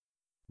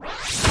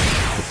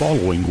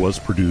following was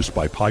produced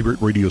by Pirate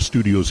Radio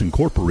Studios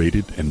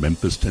Incorporated in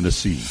Memphis,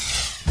 Tennessee.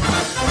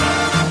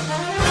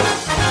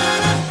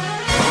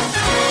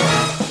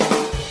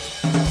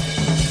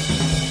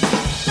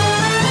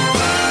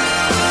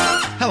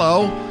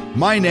 Hello,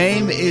 my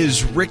name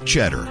is Rick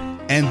Cheddar,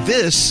 and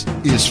this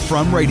is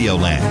From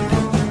Radioland.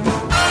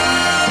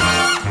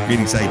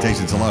 Greetings,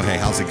 salutations, hello, hey,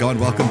 how's it going?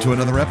 Welcome to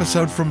another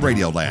episode from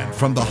Radioland,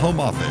 from the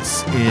home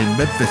office in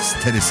Memphis,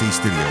 Tennessee,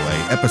 Studio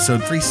A, episode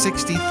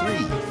 363.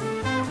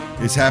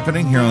 It's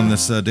happening here on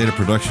this date of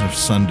production of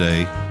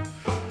Sunday,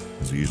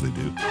 as we usually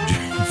do,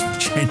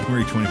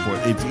 January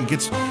 24th. It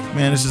gets,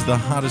 man, this is the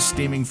hottest,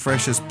 steaming,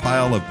 freshest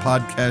pile of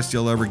podcasts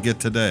you'll ever get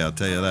today, I'll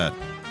tell you that.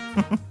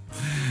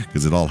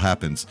 Because it all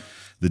happens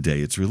the day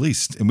it's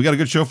released. And we got a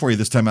good show for you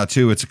this time out,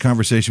 too. It's a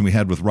conversation we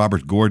had with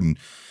Robert Gordon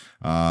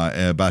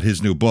about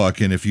his new book.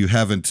 And if you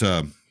haven't,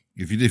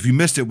 if you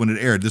missed it when it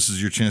aired, this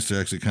is your chance to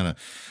actually kind of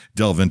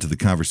delve into the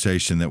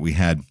conversation that we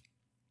had.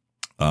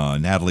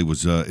 Natalie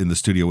was in the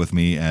studio with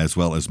me, as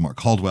well as Mark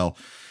Caldwell,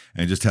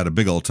 and just had a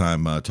big old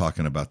time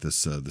talking about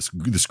this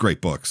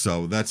great book.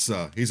 So that's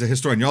he's a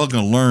historian. You're all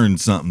going to learn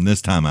something this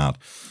time out.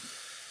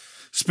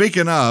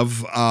 Speaking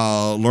of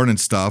learning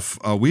stuff,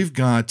 we've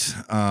got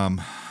a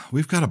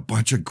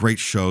bunch of great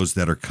shows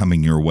that are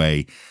coming your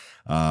way.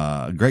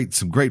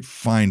 Some great,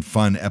 fine,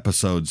 fun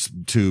episodes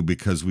too,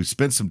 because we've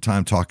spent some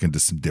time talking to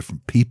some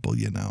different people.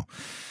 You know,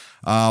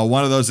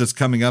 one of those that's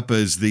coming up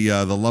is the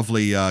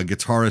lovely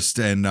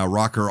guitarist and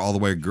rocker all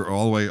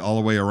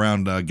the way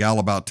around Gal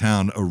About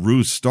Town.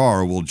 Aru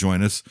Starr will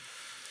join us.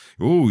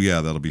 Oh, yeah,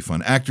 that'll be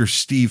fun. Actor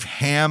Steve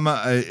Hamm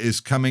is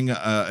coming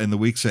in the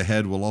weeks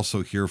ahead. We'll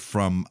also hear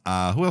from,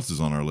 who else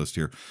is on our list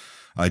here?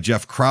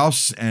 Jeff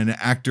Krause and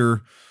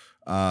actor,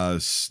 no,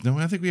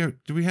 I think we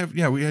have,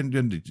 we hadn't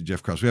done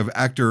Jeff Krause. We have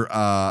actor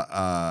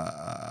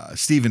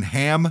Steve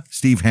Hamm,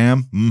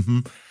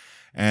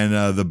 and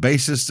the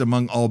bassist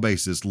among all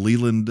bassists,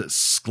 Leland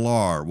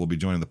Sklar, will be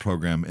joining the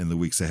program in the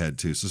weeks ahead,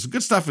 too. So some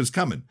good stuff is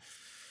coming.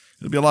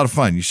 It'll be a lot of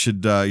fun. You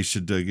should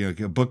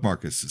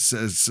bookmark us,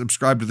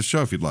 subscribe to the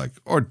show if you'd like,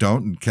 or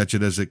don't, and catch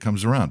it as it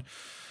comes around.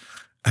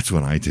 That's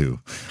what I do.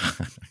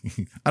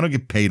 I don't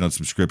get paid on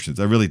subscriptions.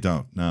 I really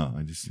don't. No,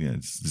 it's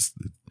just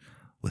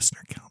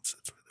listener counts.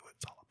 That's really what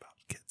it's all about,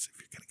 kids.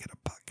 If you're gonna get a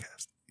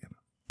podcast,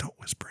 don't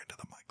whisper into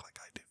the mic like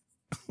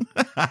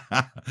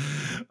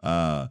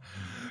I do.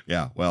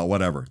 Yeah, well,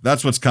 whatever.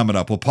 That's what's coming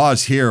up. We'll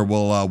pause here.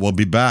 We'll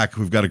be back.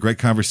 We've got a great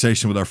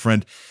conversation with our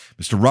friend,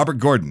 Mr. Robert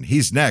Gordon.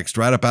 He's next,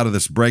 right up out of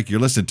this break. You're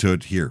listening to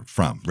it here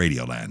from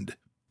Radioland.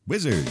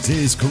 Wizards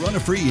is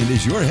corona-free and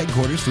is your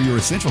headquarters for your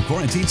essential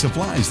quarantine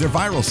supplies. Their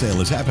viral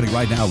sale is happening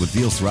right now with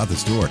deals throughout the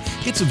store.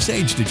 Get some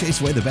sage to chase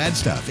away the bad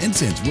stuff,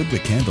 incense,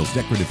 woodwick candles,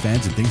 decorative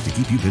fans, and things to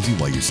keep you busy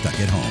while you're stuck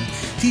at home.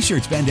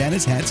 T-shirts,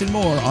 bandanas, hats, and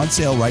more on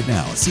sale right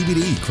now.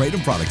 CBD,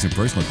 Kratom products, and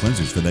personal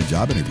cleansers for that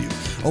job interview.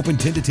 Open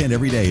 10 to 10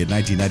 every day at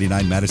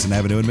 1999 Madison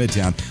Avenue in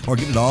Midtown, or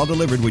get it all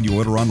delivered when you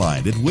order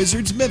online at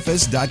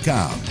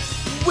wizardsmemphis.com.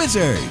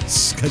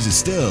 Wizards, because it's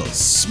still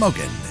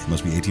smoking.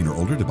 Must be 18 or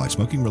older to buy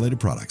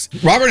smoking-related products.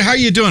 Robert, how are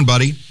you doing,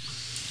 buddy?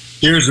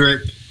 Cheers,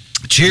 Rick.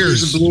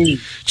 Cheers.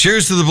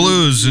 Cheers to the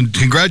blues, and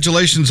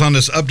congratulations on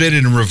this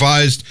updated and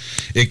revised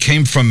It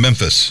Came From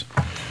Memphis.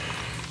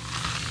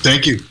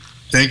 Thank you.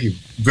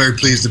 Very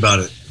pleased about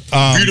it.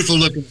 Beautiful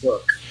looking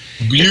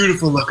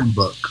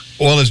book.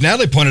 Well, as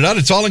Natalie pointed out,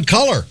 it's all in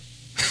color.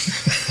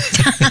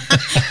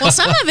 Well,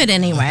 some of it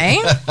anyway.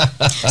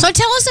 So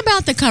tell us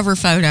about the cover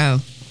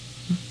photo.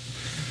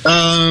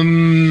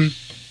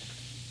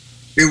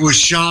 It was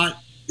shot.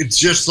 It's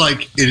just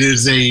like it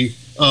is a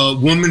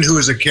woman who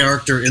is a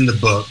character in the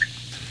book,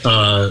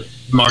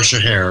 Marcia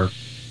Hare,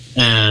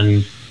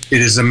 and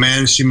it is a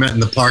man she met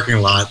in the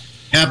parking lot.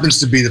 Happens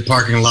to be the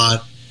parking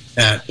lot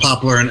at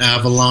Poplar and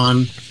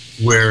Avalon,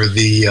 where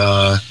the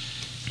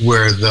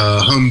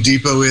Home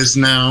Depot is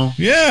now.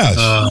 Yes.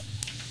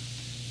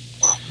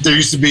 There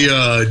used to be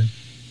there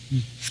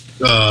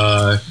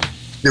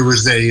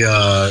was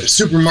a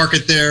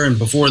supermarket there, and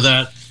before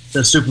that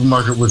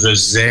supermarket was a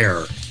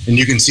Zare, and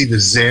you can see the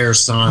Zare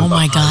sign. Oh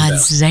my God,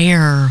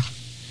 Zare!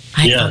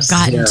 I'd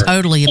forgotten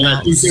totally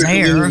about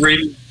Zare.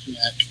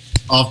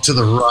 Off to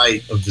the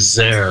right of the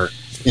Zare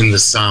in the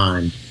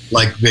sign,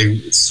 like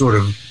they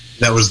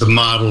that was the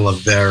model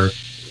of their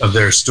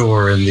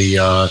store in the.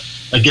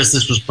 I guess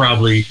this was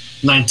probably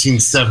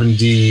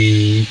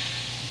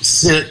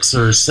 1976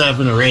 or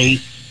 7 or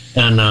 8,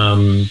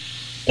 and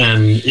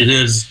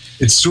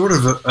it's sort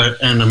of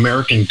an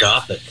American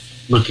Gothic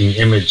looking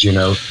image,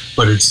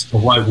 but it's a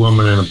white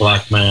woman and a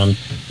black man.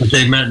 But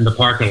they met in the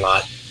parking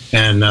lot,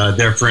 and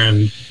their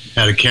friend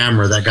had a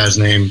camera. That guy's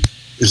name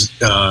is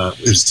Tav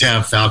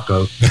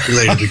Falco,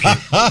 related to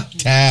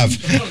Tav.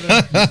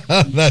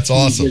 That's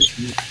awesome.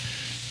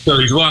 So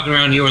he's walking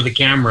around here with a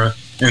camera,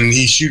 and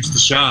he shoots the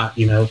shot.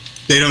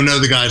 They don't know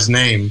the guy's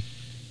name.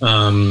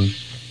 I'm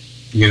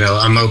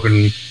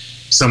hoping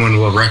someone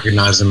will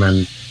recognize him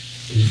and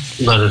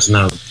let us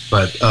know.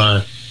 But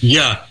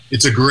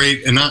it's a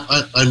great, and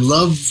I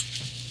love,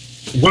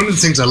 one of the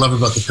things I love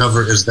about the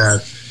cover is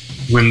that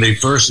when they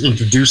first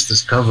introduced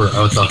this cover,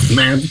 I thought,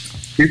 man,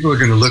 people are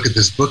going to look at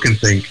this book and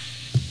think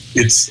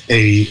it's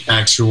a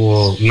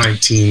actual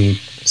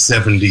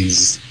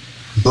 1970s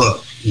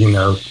book. You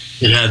know,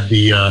 it had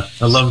the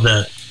I love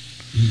that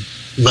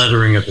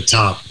lettering at the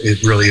top.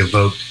 It really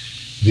evoked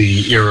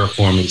the era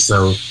for me.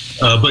 So,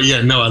 but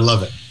yeah, no, I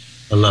love it.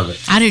 I love it.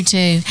 I do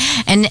too.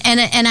 And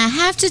I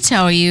have to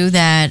tell you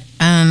that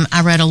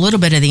I read a little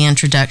bit of the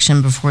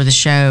introduction before the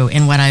show,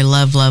 and what I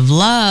love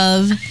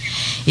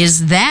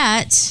is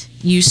that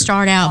you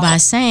start out by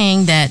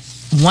saying that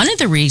one of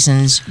the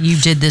reasons you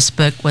did this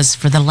book was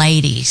for the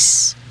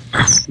ladies.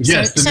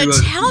 Yes. So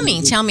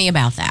tell me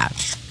about that.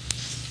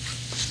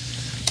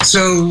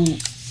 So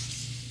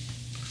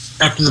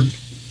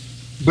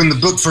when the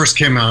book first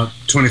came out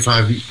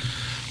 25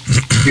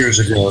 years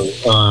ago,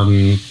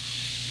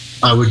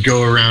 I would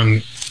go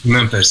around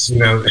Memphis. You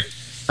know,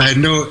 I had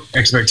no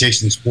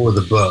expectations for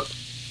the book,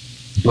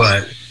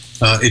 but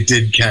it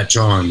did catch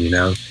on, you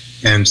know.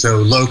 And so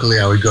locally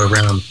I would go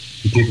around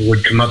and people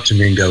would come up to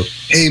me and go,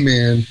 "Hey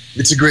man,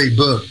 it's a great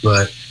book,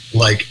 but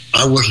like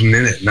I wasn't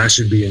in it and I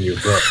should be in your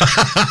book."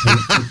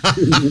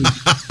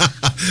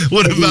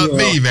 What about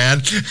me,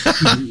 man?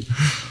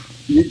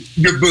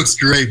 Your book's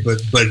great,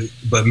 but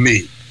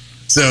me.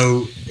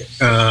 So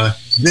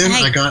then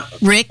I got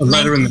Rick, a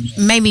letter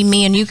maybe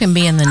me and you can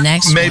be in the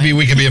next one. Maybe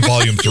we can be in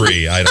volume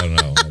 3. I don't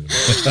know.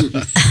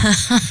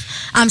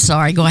 I'm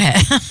sorry. Go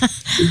ahead.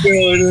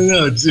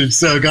 No.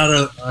 So I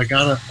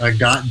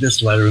got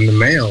this letter in the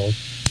mail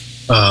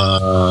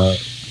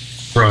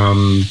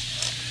from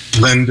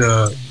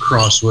Linda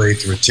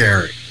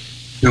Crossway-Terry,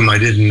 whom I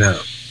didn't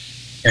know,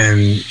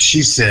 and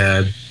she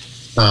said,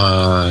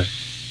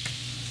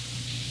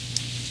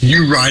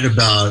 "You write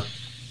about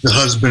the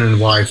husband and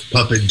wife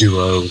puppet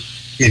duo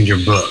in your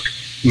book.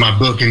 My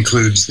book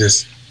includes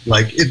this,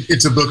 like,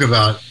 it's a book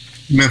about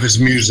Memphis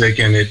music,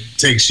 and it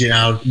takes you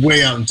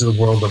way out into the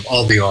world of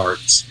all the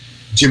arts.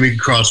 Jimmy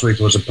Crossway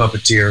was a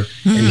puppeteer,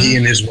 and he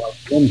and his wife,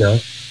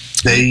 Linda,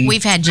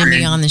 we've had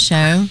Jimmy on the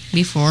show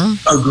before.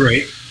 Oh,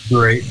 great.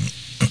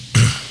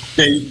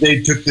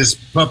 They took this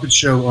puppet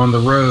show on the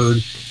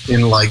road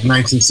in, like,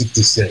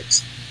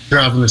 1966,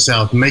 traveling the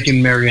South,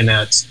 making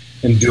marionettes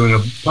and doing a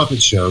puppet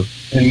show.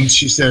 And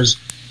she says,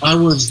 I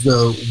was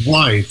the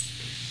wife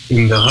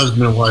in the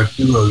husband and wife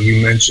duo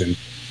you mentioned.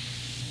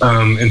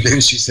 And then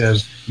she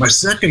says, my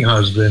second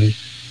husband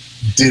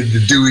did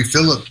the Dewey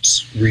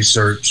Phillips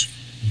research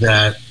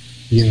that,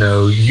 you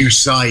know, you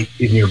cite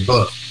in your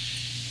book.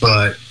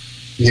 But,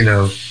 you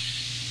know,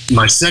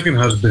 my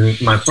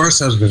first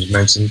husband's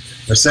mentioned,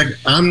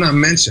 I'm not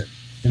mentioned.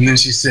 And then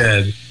she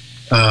said,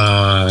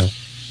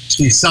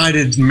 she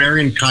cited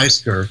Marion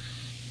Keisker,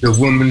 the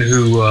woman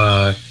who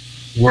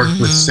worked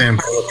with Sam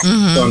Phillips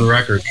on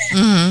records.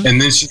 And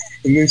then she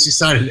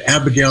cited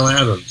Abigail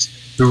Adams,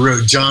 who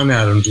wrote John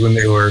Adams when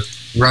they were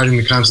writing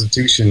the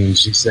Constitution. And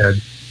she said,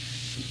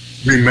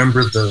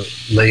 remember the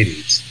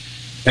ladies.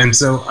 And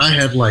so I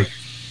had, like,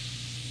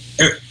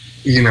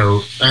 you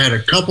know, I had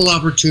a couple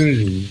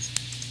opportunities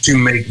to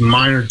make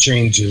minor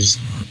changes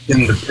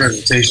in the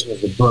presentation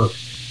of the book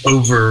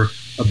over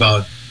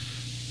about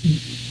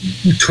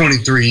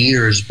 23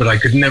 years, but I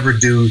could never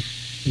do,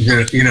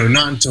 you know,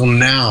 not until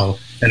now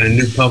and a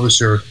new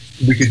publisher,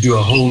 we could do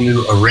a whole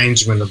new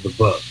arrangement of the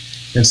book.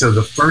 And so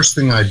the first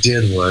thing I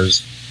did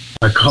was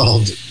I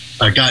called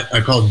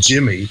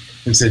Jimmy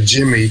and said,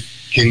 Jimmy,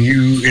 can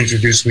you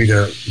introduce me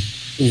to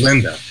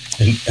Linda?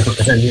 And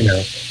you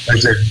know, I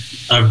said,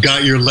 I've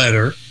got your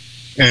letter.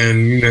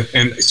 And, you know,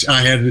 and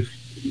I had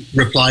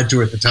replied to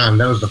it at the time.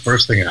 That was the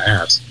first thing I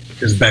asked,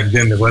 because back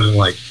then it wasn't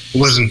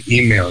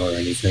email or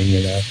anything,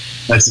 you know.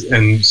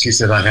 And she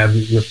said, I have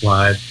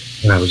replied,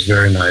 and I was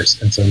very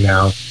nice. And so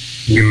now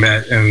we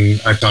met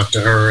and I talked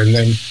to her, and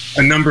then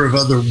a number of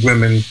other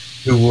women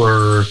who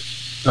were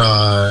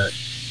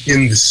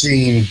in the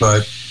scene,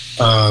 but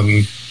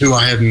who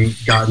I hadn't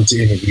gotten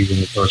to interview in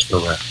the first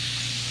go round.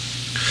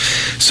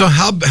 So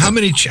how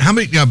many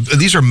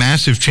these are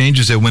massive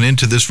changes that went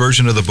into this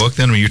version of the book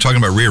then? I mean, you're talking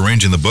about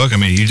rearranging the book. I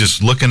mean, you're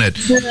just looking at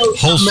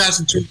whole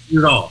massive changes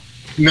at all.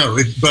 No,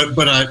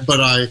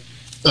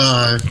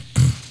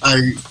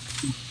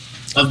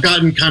 I've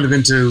gotten kind of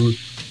into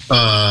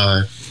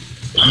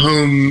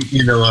home,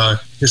 you know,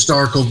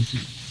 historical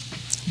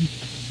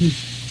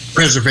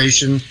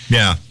preservation,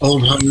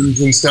 old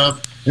homes and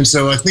stuff. And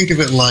so I think of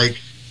it like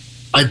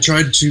I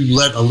tried to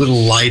let a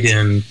little light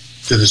in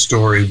to the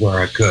story where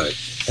I could.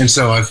 And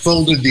so I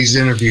folded these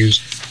interviews,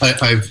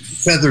 I've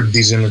feathered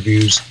these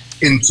interviews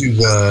into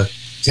the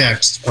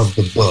text of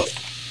the book,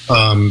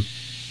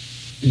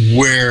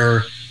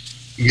 where,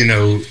 you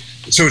know,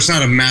 so it's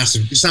not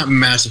massive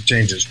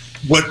changes.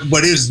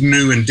 What is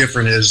new and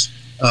different is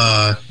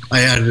I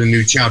added a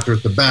new chapter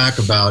at the back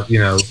about, you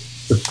know,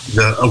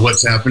 the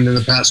what's happened in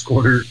the past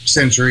quarter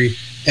century,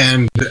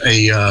 and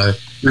a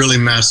really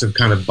massive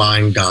kind of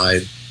buying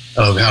guide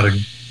of how to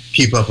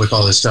keep up with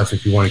all this stuff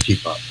if you want to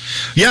keep up.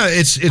 Yeah,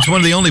 it's one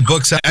of the only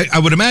books I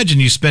would imagine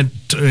you spent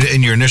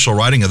in your initial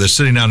writing of this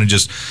sitting down and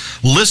just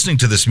listening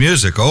to this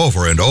music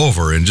over and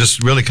over and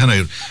just really kind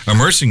of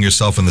immersing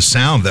yourself in the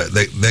sound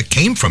that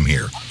came from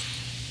here.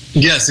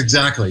 Yes,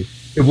 exactly.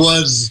 It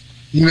was,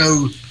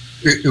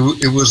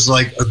 it was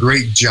like a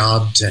great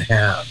job to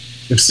have.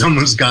 If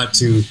someone's got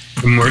to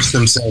immerse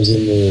themselves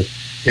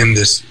in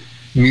this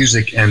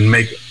music and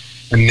make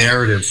a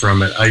narrative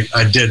from it,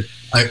 I did.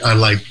 I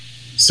like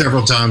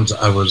several times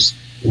I was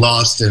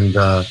lost in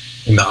the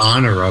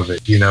honor of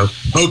it,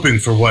 hoping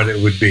for what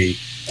it would be.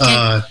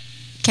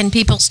 Can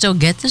people still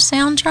get the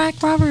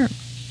soundtrack, Robert?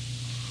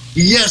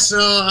 Yes,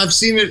 I've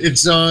seen it.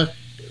 It's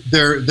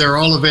they're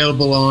all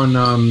available on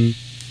the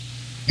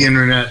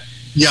internet.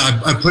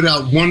 Yeah, I put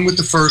out one with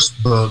the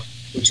first book,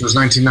 which was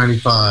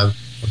 1995.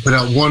 I put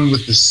out one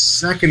with the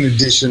second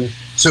edition.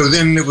 So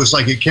then it was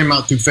like it came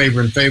out through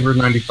Faber and Faber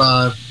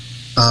 95.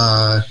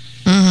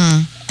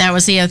 That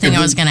was the other thing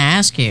I was going to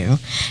ask you,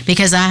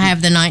 because I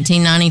have the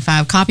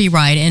 1995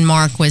 copyright, and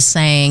Mark was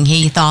saying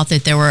he thought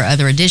that there were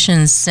other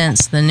editions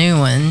since the new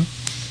one.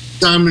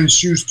 Simon &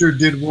 Schuster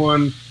did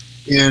one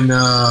in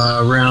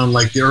around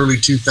like the early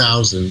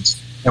 2000s,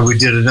 and we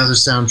did another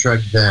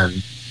soundtrack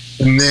then.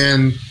 And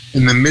then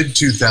in the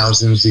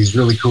mid-2000s, these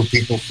really cool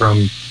people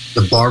from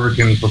the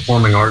Barbican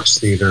Performing Arts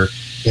Theatre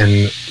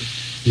in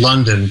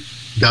London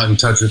got in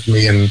touch with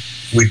me, and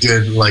we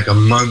did like a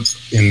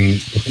month in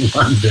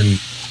London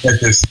at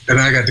this, and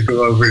I got to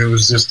go over, and it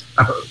was just,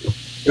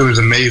 it was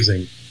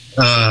amazing.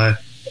 A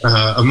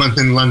month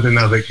in London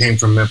of it came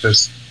from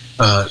Memphis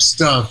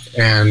stuff,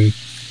 and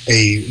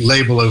a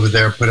label over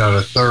there put out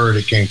a third.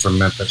 It came from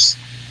Memphis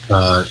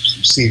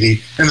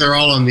CD, and they're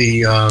all on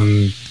the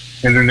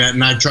internet.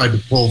 And I tried to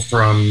pull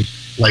from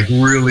like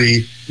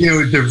really,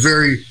 they're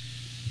very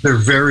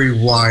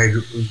wide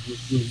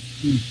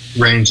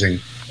ranging,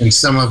 and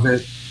some of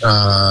it,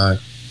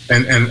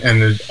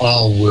 and it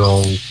all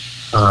will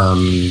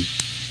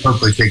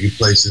hopefully take you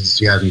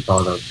places you hadn't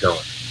thought of going.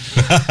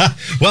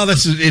 Well,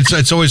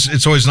 it's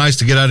always nice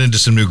to get out into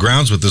some new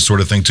grounds with this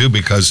sort of thing too,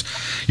 because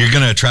you're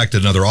going to attract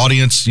another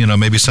audience.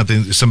 Maybe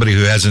somebody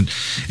who hasn't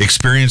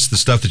experienced the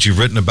stuff that you've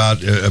written about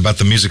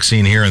the music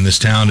scene here in this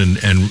town,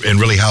 and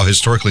really how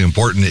historically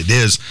important it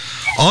is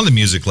on the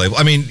music label.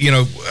 I mean,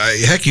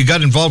 heck, you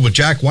got involved with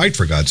Jack White,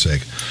 for God's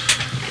sake.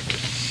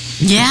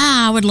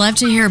 Yeah, I would love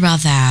to hear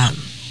about that.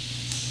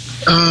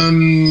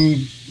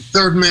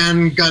 Third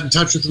Man got in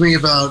touch with me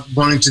about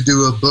wanting to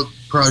do a book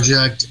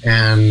project,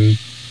 and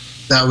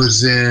that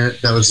was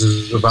it. That was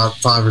about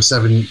 5 or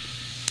 7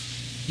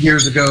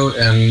 years ago,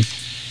 and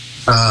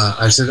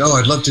I said,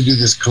 I'd love to do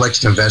this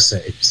collection of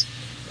essays.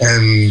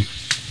 And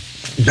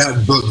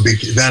that book,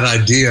 that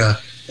idea,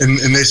 and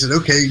they said,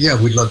 okay, yeah,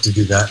 we'd love to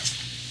do that.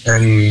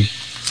 And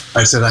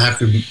I said, I have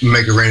to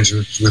make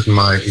arrangements with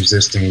my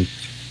existing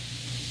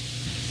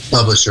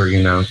publisher,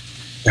 and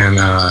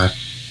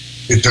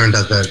it turned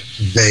out that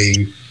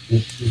they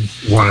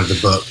wanted the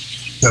book.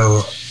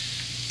 So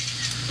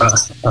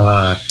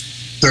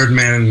Third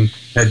Man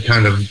had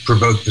kind of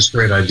provoked this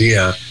great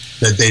idea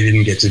that they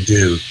didn't get to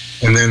do.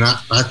 And then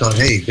I thought,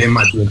 hey, they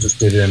might be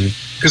interested in,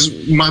 because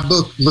my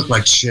book looked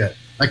like shit.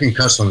 I can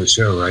cuss on the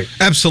show, right?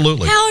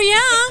 Absolutely. Hell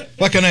yeah.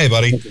 Fucking A,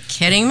 buddy.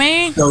 Kidding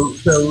me? So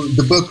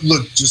the book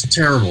looked just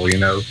terrible,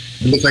 It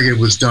looked like it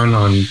was done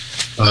on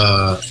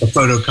a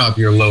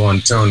photocopier low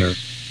on toner.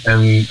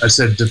 And I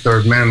said to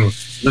Third Man,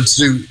 let's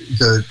do,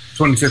 the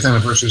 25th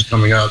anniversary is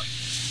coming up.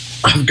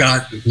 I've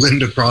got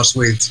Linda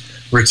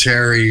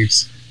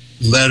Crosswaitz-Rateri's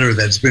letter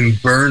that's been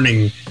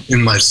burning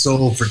in my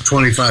soul for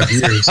 25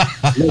 years.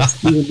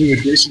 Let's do a new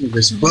edition of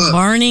this book.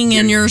 Burning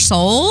in your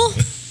soul?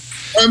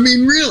 I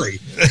mean, really.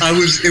 It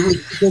was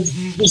because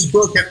this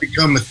book had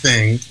become a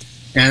thing,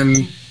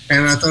 and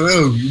I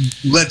thought,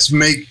 let's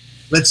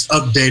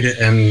update it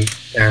and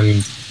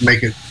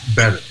make it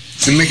better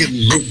and make it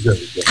look good.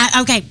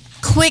 Okay,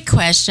 quick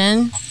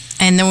question,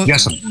 and then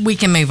we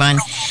can move on.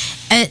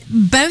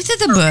 Both of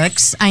the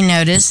books, I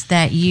noticed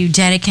that you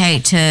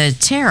dedicate to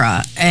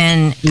Tara,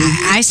 and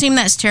I assume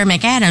that's Tara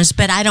McAdams,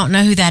 but I don't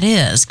know who that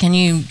is. Can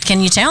you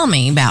tell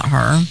me about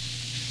her?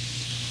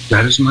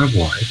 That is my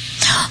wife.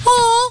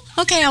 Oh,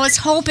 okay. I was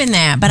hoping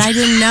that, but I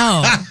didn't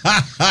know.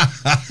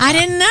 I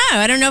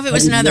don't know if it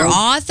was another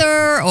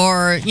author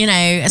or,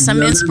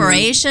 some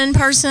inspiration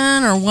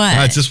person or what.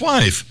 That's his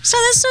wife. So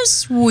that's so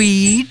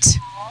sweet.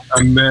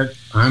 I met.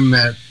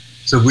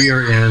 So we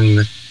are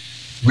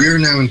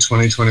now in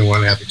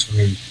 2021. Happy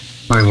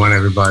 2021,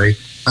 everybody.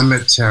 I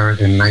met Tara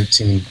in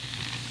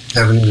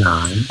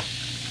 1979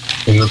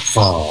 in the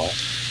fall,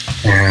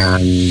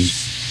 and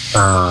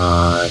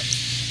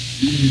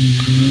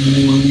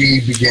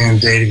we began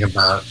dating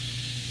about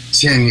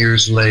 10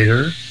 years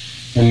later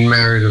and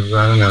married about,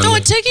 I don't know. Oh,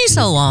 it took you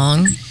so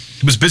long.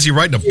 He was busy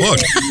writing a book.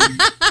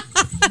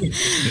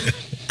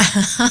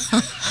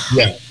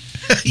 Yeah.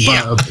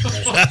 Yeah.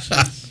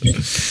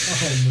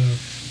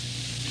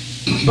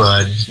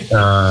 But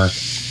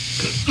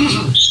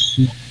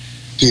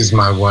she's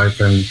my wife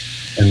and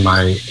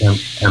my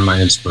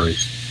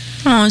inspiration.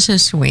 Oh, it's so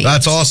sweet.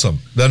 That's awesome.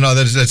 No,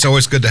 that's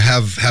always good to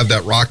have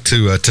that rock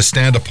to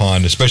stand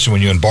upon, especially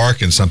when you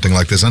embark in something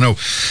like this. I know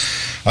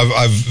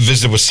I've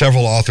visited with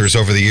several authors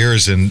over the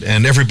years, and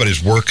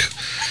everybody's work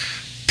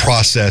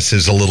process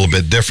is a little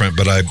bit different.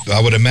 But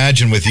I would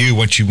imagine with you,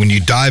 when you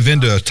dive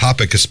into a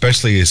topic,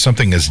 especially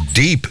something as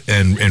deep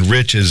and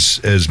rich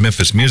as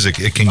Memphis music,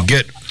 it can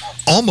get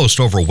almost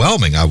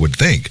overwhelming, I would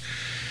think.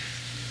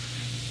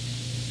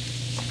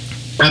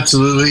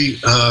 Absolutely.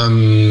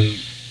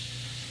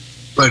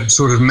 But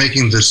sort of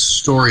making the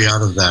story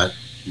out of that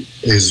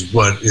is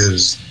what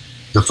is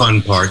the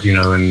fun part,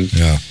 and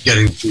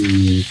getting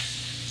to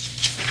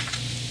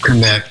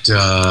connect.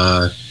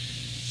 When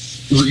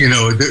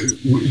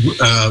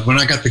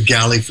I got the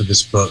galley for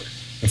this book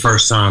the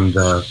first time,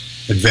 the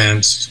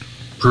advanced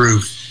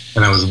proof,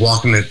 and I was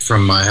walking it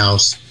from my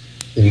house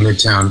in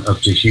Midtown up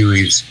to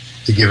Huey's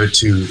to give it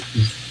to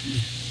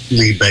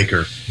Lee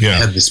Baker. I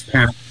had this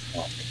panic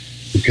attack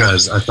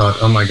because I thought,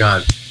 oh my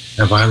God,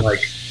 have I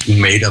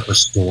made up a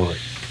story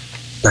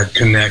that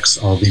connects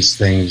all these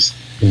things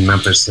in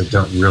Memphis that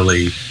don't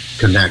really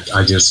connect?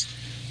 I just,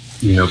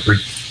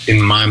 in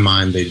my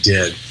mind they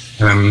did.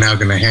 And I'm now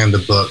going to hand the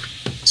book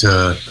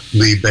to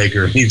Lee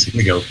Baker, and he's going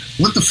to go,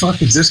 what the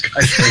fuck is this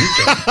guy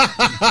thinking?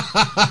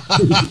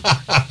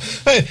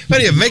 Hey, what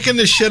are you making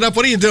this shit up?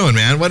 What are you doing,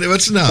 man?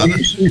 What's up?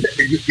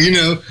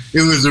 It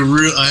was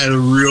I had a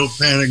real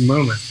panic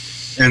moment.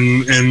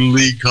 And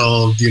Lee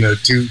called,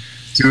 2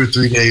 or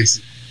 3 days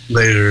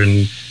later,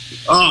 and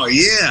oh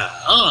yeah,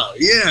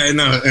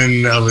 and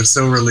I was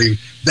so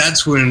relieved.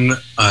 That's when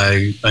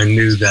I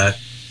knew that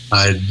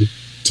I'd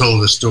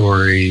told a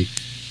story,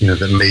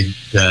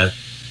 that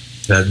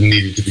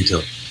needed to be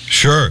told.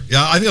 Sure.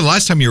 Yeah, I think the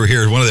last time you were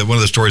here, one of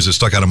the stories that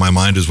stuck out of my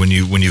mind is when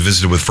you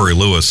visited with Furry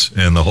Lewis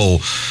and the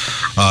whole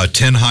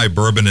 10 High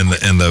bourbon and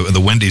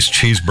the Wendy's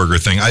cheeseburger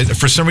thing.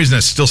 For some reason,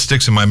 that still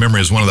sticks in my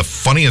memory as one of the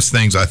funniest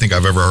things I think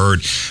I've ever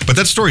heard. But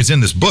that story's in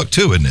this book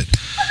too, isn't it?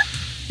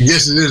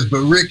 Yes, it is.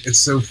 But Rick, it's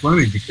so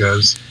funny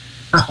because,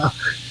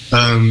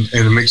 and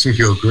it makes me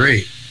feel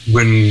great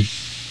when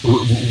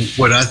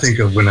what I think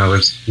of when I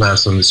was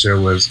last on the show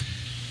was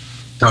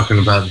talking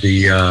about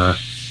the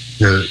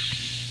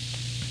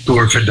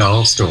Gore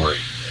Vidal story,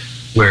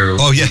 where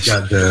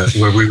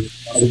where we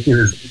went to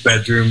his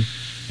bedroom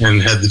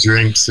and had the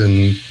drinks,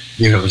 and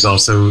it was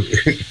also so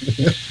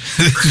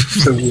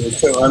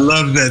I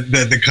love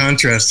that the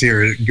contrast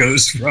here. It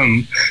goes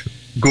from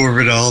Gore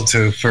Vidal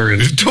to Furry.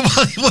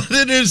 Well,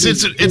 it is.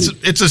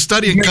 It's a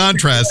study in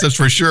contrast. That's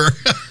for sure.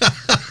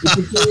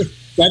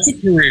 That's a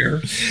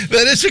career.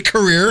 That is a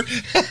career.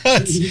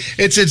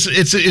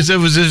 It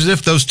was as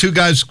if those two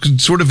guys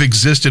could sort of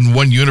exist in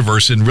one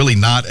universe and really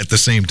not at the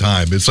same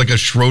time. It's like a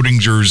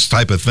Schrodinger's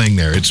type of thing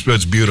there. It's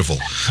beautiful.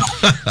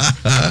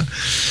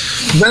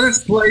 Let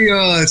us play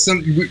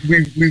some.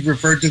 We've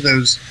referred to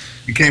those.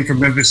 We came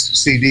from Memphis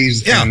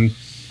CDs, and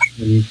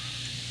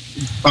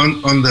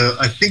on the,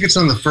 I think it's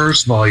on the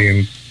first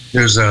volume.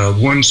 There's a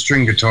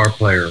one-string guitar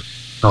player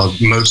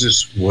called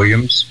Moses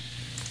Williams,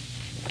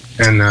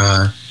 and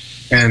I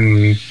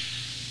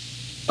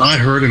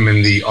heard him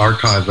in the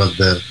archive of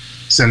the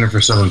Center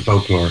for Southern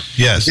Folklore.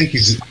 Yes. I think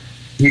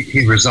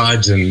he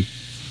resides in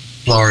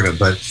Florida,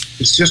 but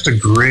it's just a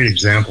great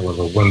example of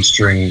a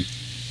one-string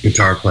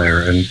guitar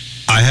player. And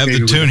I have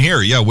the tune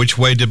here. Yeah, Which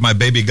Way Did My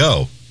Baby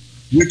Go?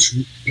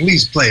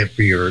 Please play it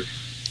for your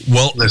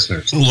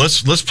listeners.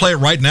 Let's play it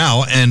right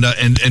now, and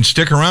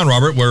stick around,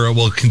 Robert, where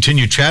we'll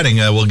continue chatting.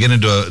 We'll get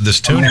into this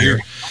tune here.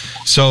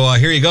 So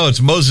here you go. It's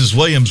Moses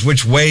Williams,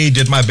 Which Way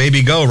Did My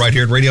Baby Go? Right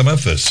here at Radio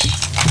Memphis.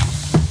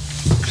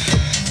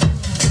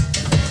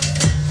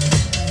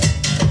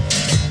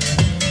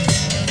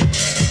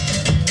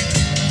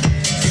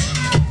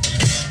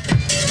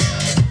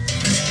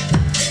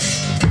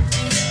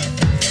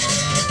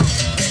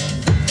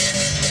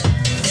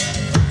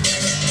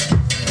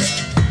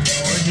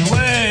 Which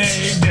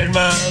way did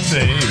my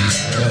baby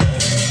go?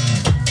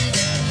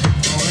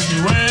 Which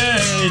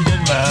way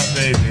did my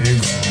baby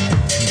go?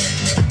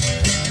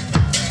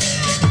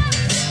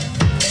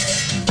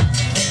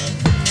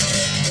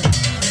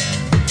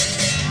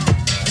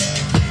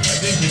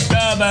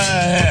 My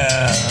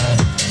hair.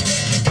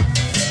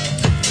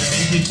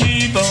 Take your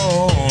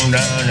T-bone down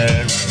that road.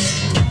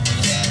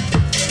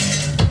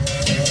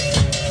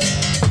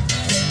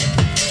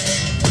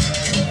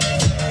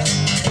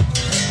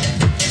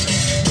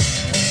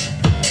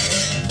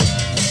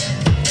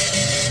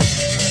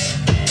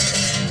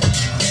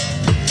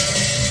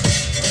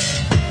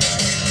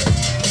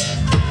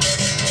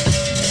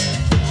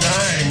 I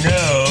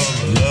know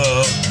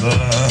love,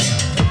 but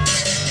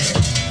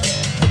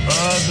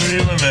 3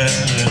 women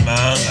in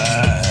my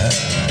life.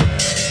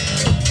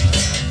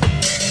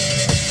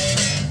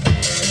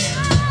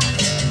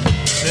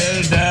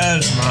 There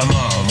dies my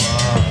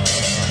mama,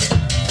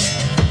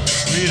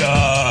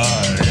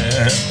 sweetheart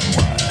and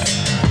wife.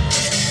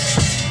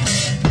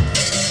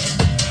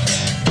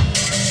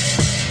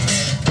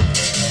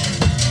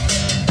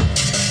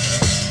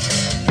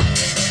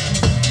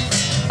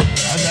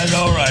 I said,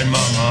 all right,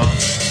 mama.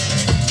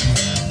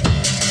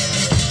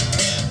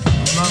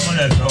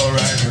 that's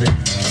alright with you.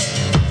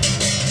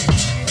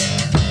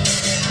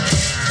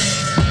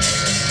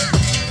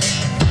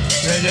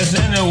 Yeah, just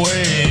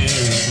anyway.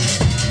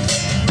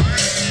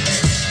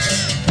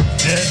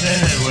 Just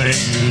anyway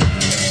you do.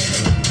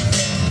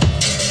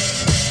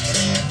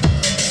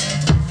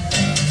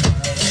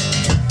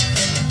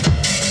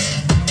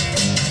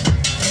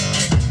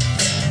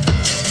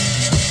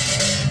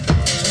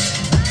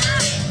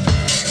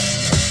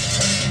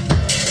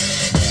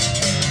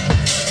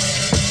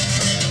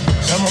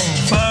 Come on,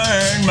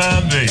 find my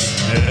baby.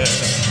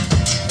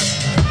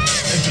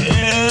 At the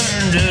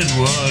end it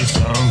was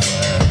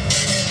somewhere.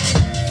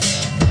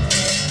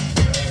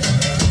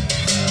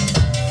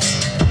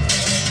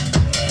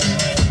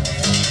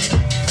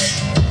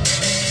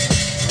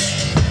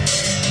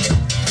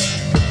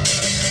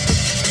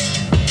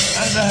 I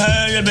said,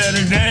 hey, you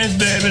better dance,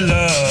 baby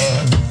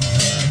love.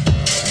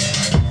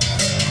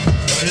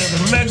 So you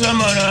can make some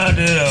money out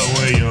there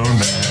where you're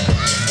at.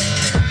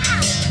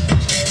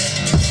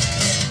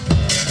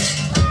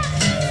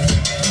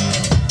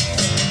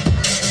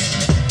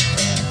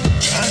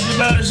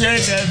 Better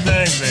shake that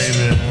thing,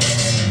 baby.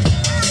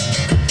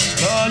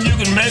 Lord, you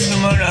can make the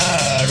money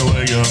out of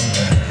where you're at.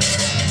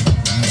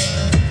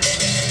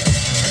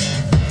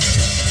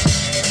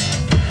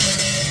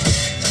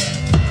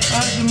 I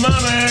said,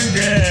 Mama and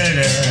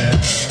Daddy,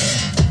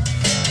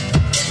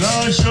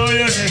 Lord, show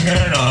you they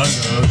can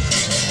understand.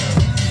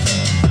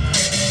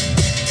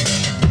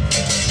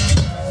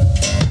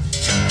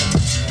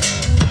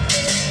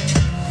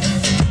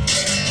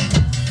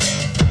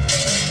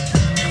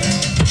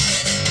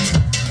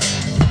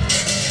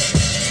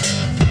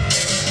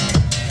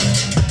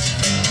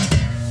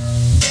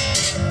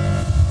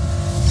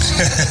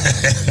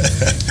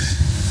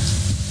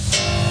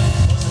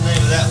 What's the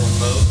name of that one,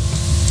 Mo?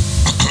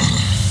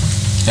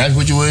 That's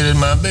what you waited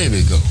my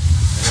baby go.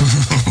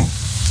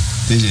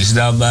 Did you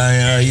stop by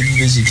and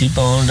did you keep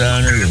on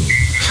down the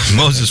road?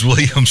 Moses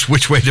Williams,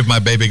 Which Way Did My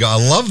Baby Go? I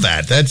love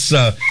that. That's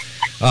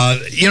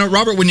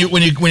Robert, when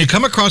you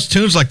come across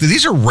tunes like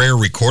these are rare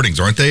recordings,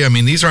 aren't they? I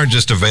mean, these aren't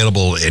just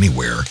available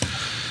anywhere.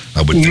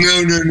 I would think.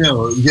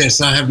 No. Yes,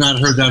 I have not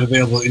heard that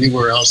available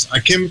anywhere else. I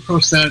came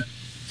across that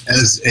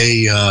as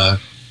a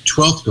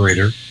 12th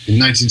grader in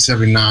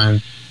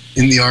 1979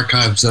 in the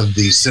archives of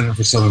the Center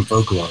for Southern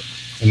Folklore,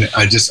 and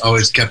I just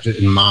always kept it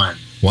in mind.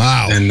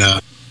 Wow!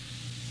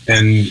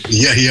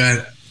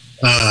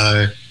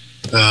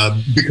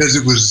 Because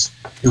it was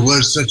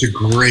such a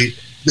great,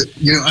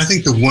 I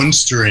think the one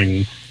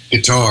string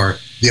guitar,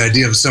 the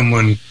idea of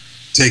someone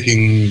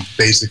taking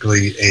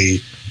basically a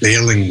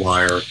baling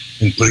wire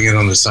and putting it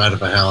on the side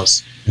of a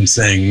house and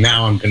saying,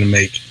 now I'm going to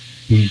make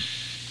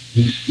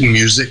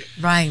music,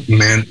 right?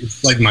 Man,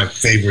 it's like my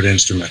favorite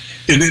instrument.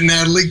 And then,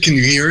 Natalie, can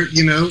you hear it?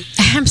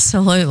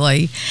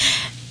 Absolutely.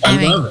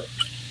 I love it.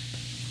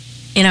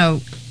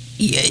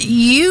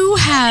 You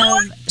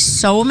have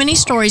so many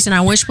stories, and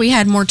I wish we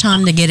had more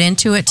time to get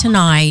into it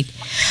tonight,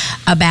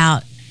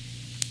 about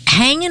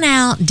hanging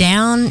out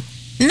down,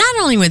 not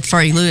only with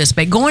Freddie Lewis,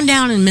 but going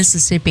down in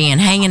Mississippi and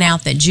hanging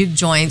out at juke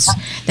joints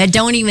that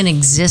don't even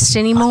exist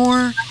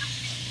anymore.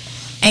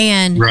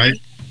 And right.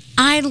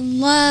 I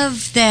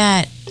love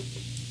that,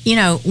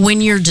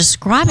 when you're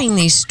describing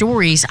these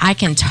stories, I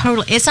can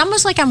it's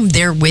almost like I'm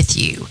there with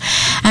you.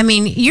 I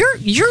mean, you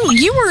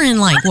were in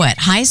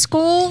high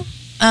school,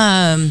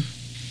 when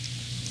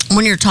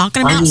you're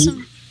talking about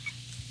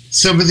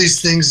some of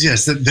these things.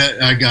 Yes, that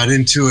I got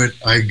into it.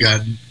 I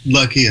got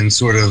lucky and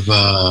sort of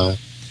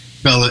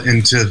fell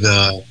into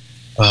the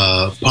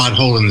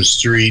pothole in the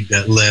street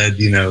that led,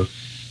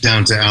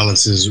 down to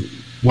Alice's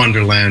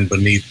Wonderland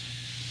beneath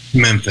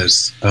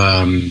Memphis,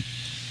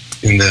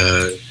 in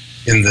the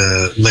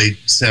late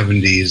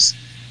 70s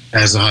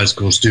as a high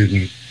school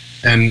student.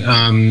 And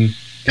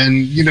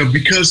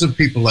because of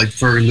people like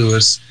Freddie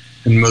Lewis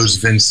and Mose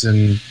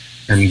Vinson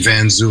and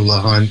Van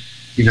Zula Hunt,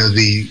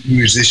 the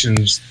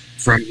musicians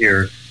from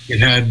here,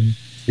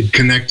 it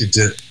connected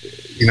to,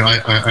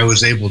 I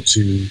was able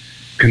to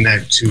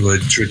connect to a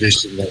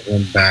tradition that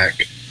went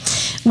back.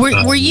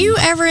 Were you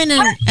ever an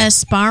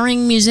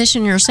aspiring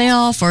musician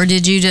yourself, or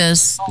did you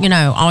just,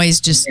 always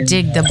just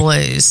dig the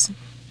blues?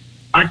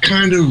 I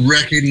kind of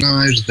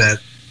recognized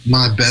that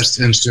my best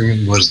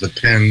instrument was the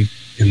pen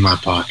in my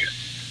pocket.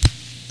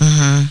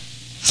 Mm-hmm.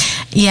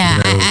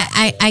 Yeah,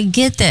 I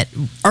get that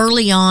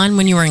early on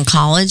when you were in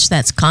college,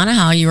 that's kind of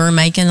how you were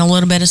making a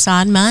little bit of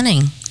side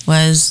money,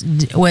 was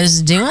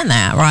doing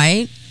that,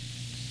 right?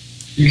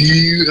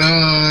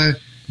 Yeah,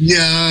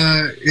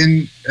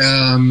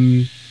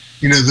 I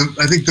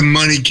think the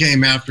money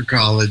came after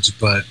college,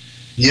 but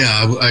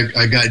yeah,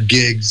 I got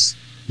gigs.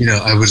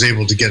 I was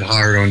able to get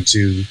hired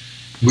onto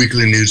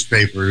weekly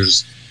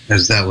newspapers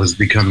as that was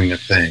becoming a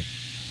thing.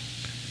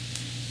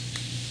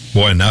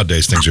 Boy,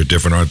 nowadays things are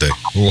different, aren't they?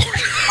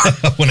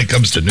 When it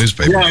comes to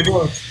newspapers. Yeah, I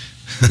know.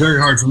 It's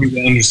very hard for me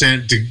to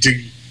understand, to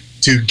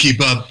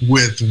keep up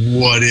with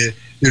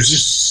there's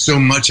just so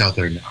much out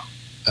there now.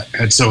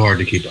 It's so hard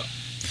to keep up.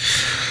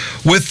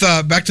 With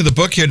back to the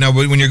book here now,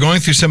 when you're going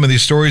through some of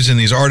these stories and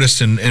these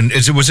artists, and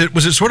was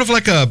it sort of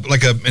like a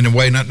in a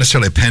way, not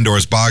necessarily a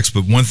Pandora's box,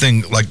 but one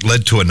thing like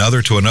led to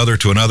another to another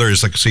to another?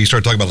 Is like, so you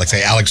start talking about, like,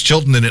 say, Alex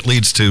Chilton, and it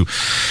leads to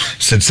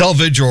Sid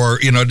Selvage, or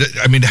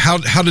I mean, how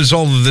does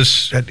all of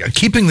this,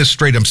 keeping this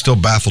straight? I'm still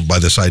baffled by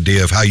this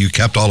idea of how you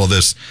kept all of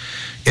this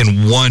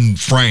in one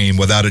frame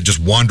without it just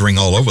wandering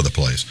all over the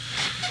place.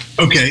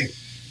 Okay,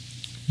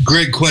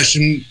 great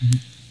question.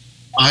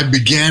 I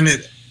began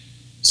it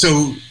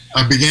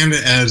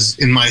as,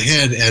 in my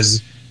head,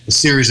 as a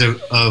series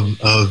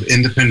of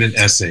independent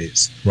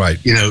essays. Right.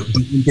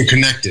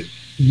 Interconnected,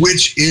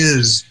 which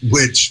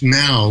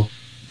now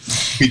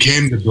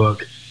became the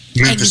book.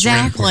 Memphis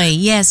Exactly.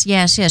 Rainforest.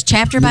 Yes.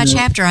 Chapter by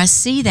chapter. I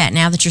see that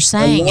now that you're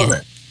saying I love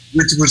it.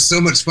 Which was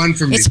so much fun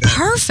for me. It's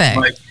perfect.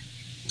 Like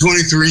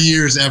 23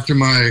 years after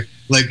my,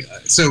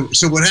 so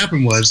what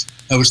happened was,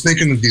 I was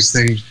thinking of these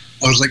things.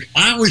 I was like,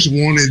 I always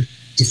wanted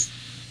to,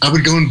 I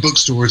would go in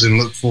bookstores and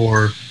look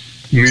for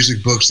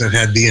music books that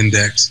had the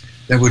index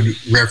that would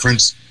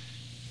reference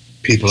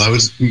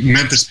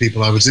Memphis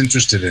people I was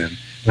interested in,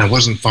 and I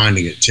wasn't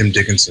finding it. Jim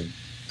Dickinson,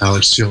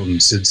 Alex Chilton,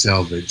 Sid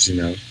Selvage,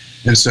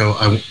 and so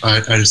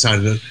I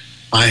decided that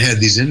I had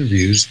these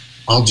interviews.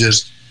 I'll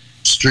just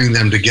string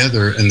them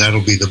together, and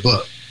that'll be the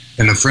book.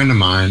 And a friend of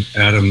mine,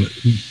 Adam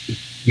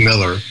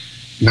Miller,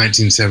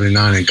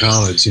 1979 in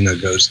college,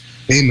 goes,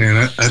 "Hey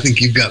man, I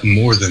think you've got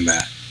more than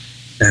that,"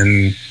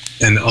 and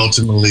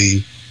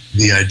ultimately,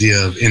 the idea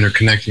of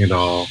interconnecting it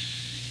all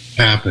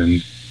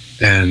happened,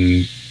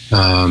 and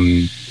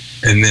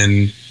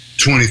then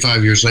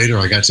 25 years later,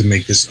 I got to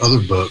make this other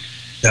book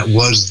that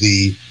was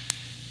the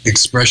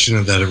expression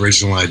of that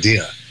original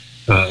idea,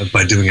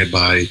 by doing it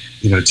by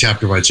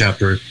chapter by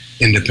chapter,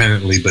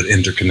 independently but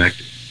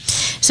interconnected.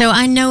 So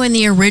I know in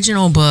the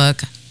original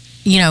book,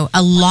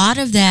 a lot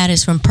of that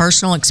is from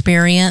personal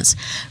experience,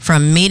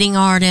 from meeting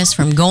artists,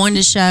 from going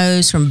to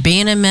shows, from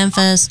being in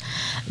Memphis,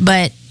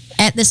 but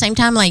at the same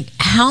time, like,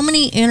 how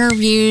many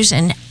interviews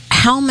and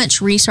how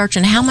much research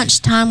and how much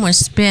time was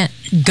spent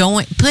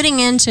putting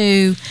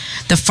into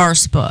the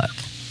first book?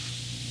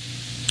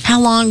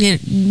 How long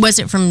was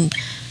it from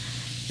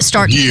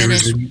start to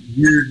finish?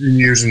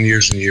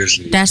 Years.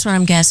 That's what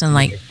I'm guessing.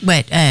 Like,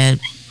 what,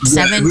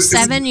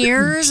 7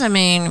 years? I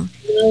mean,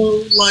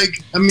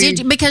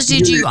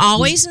 did you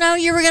always know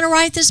you were going to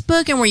write this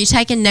book, and were you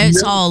taking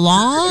notes all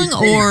along,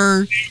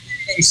 or?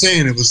 I'm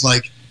saying it was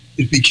like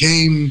it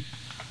became.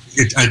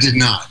 I did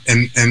not,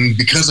 and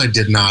because I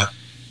did not,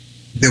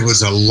 there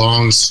was a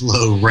long,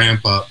 slow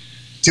ramp up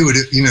to it.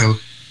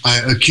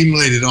 I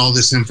accumulated all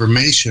this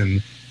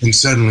information and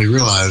suddenly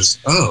realized,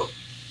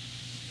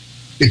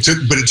 it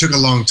took a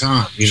long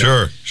time.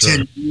 Sure.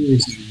 10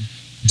 years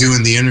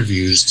doing the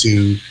interviews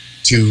to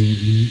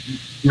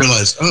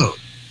realize,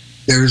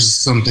 there's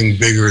something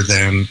bigger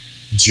than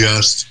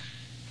just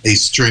a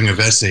string of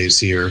essays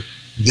here.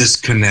 This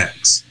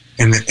connects,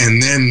 and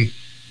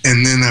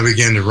then I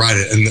began to write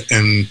it,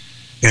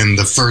 and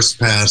the first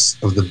pass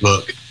of the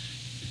book,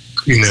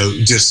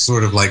 just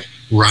sort of like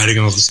writing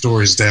all the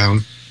stories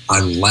down,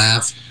 I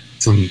laughed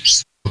from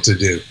start to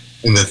do.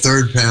 In the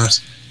third pass,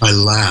 I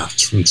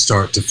laughed from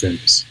start to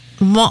finish.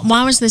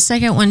 Why was the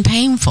second one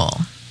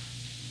painful?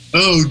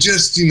 I think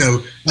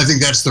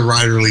that's the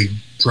writerly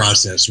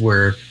process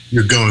where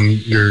you're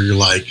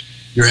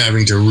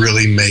having to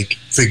really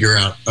figure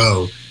out,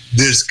 how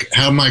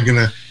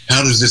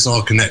does this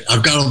all connect?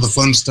 I've got all the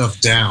fun stuff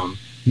down.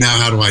 Now,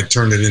 how do I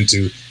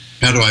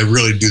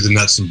really do the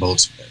nuts and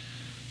bolts of it?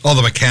 All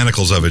the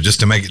mechanicals of it, just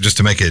to make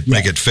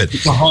it fit.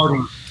 It's a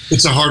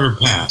harder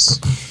pass.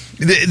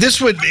 This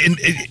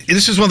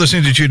is one of those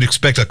things that you'd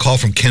expect a call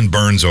from Ken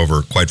Burns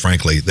over, quite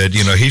frankly, that,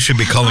 he should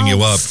be calling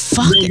you up.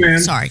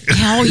 Sorry.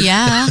 Hell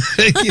yeah.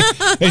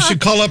 They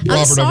should call up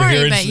Robert over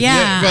here.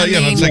 But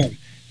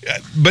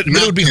but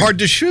it would be hard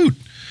to shoot.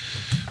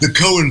 The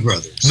Coen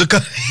brothers.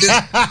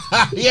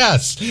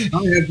 Yes.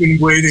 I have been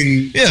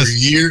waiting for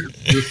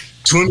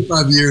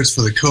 25 years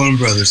for the Coen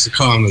brothers to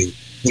call me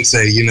and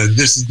say,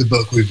 this is the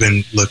book we've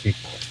been looking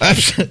for.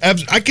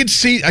 I could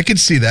see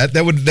that.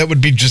 That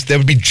would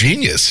be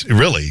genius,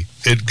 really,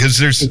 because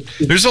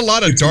there's a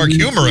lot of dark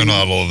humor in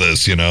all of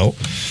this,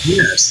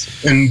 Yes,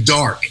 and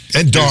dark.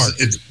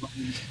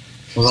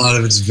 A lot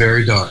of it's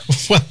very dark.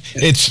 Well,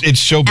 it's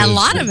showbiz. A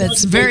lot of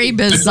it's very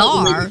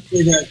bizarre.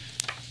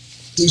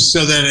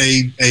 So that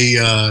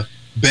a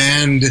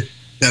band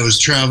that was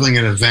traveling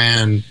in a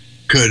van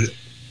could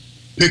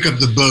pick up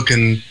the book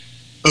and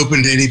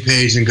open to any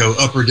page and go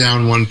up or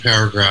down one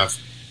paragraph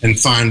and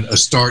find a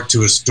start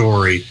to a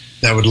story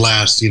that would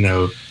last,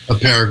 a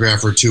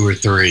paragraph or two or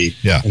three,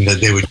 and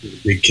that they would get a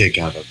big kick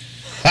out of.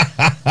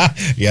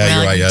 You're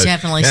right.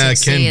 Definitely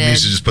succeeded. Ken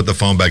needs to just put the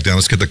phone back down.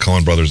 Let's get the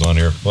Coen brothers on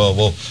here. Well,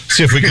 we'll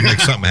see if we can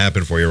make something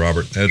happen for you,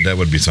 Robert. That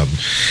would be something.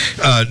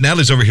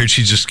 Natalie's over here.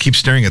 She just keeps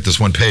staring at this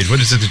one page. What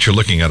is it that you're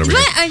looking at over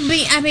here? I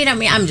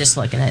mean, I'm just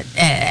looking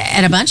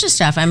at a bunch of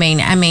stuff. I mean,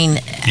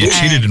 you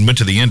cheated and went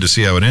to the end to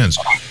see how it ends.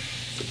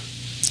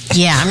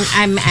 Yeah,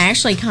 I'm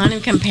actually kind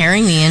of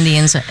comparing the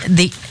Indians.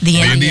 The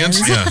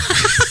Indians? Yeah.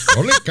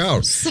 Holy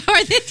cow.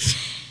 Sorry.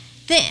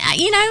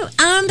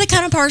 I'm the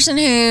kind of person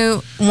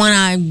who, when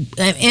I'm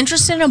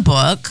interested in a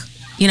book,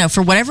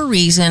 for whatever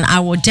reason, I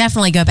will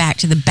definitely go back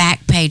to the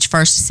back page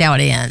first to see how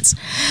it ends.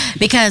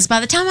 Because by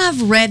the time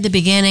I've read the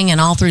beginning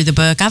and all through the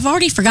book, I've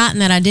already forgotten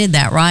that I did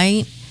that,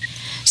 right?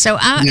 So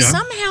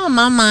somehow in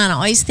my mind, I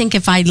always think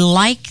if I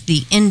like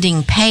the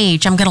ending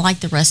page, I'm going to like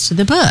the rest of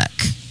the book.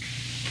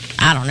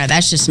 I don't know.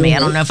 That's just me. I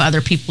don't know if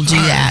other people do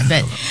that.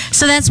 But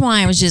so that's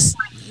why I was just,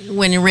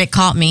 when Rick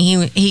caught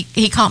me,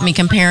 he caught me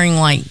comparing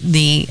like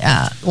the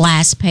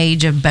last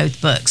page of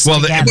both books.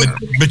 Well,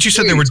 but you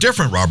said they were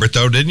different, Robert,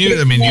 though, didn't you?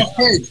 I mean, No.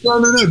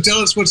 Tell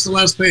us what's the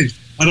last page.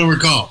 I don't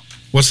recall.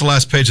 What's the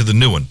last page of the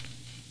new one?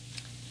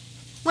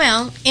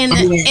 Well, in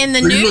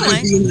the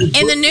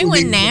new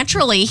one,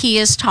 naturally, he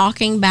is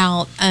talking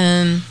about,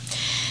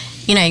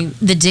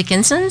 the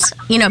Dickinsons,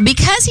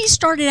 because he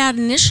started out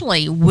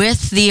initially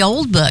with the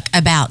old book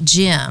about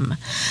Jim,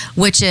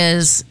 which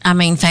is,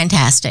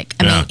 fantastic.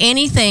 I mean,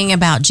 anything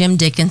about Jim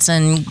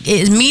Dickinson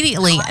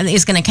immediately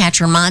is going to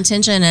capture my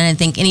attention, and I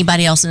think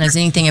anybody else that knows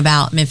anything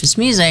about Memphis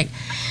music,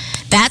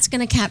 that's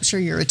going to capture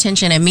your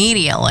attention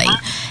immediately.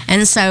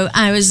 And so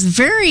I was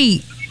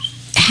very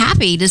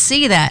happy to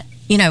see that,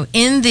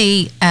 in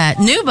the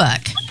new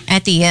book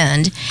at the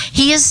end,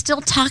 he is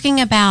still talking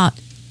about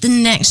the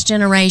next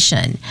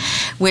generation,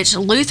 which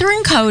Luther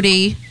and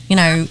Cody,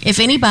 if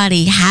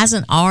anybody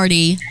hasn't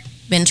already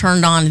been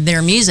turned on to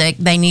their music,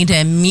 they need to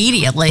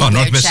immediately go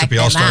North check Mississippi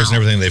them All Stars out. and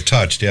everything they've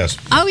touched, yes.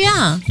 Oh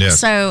yeah.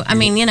 So I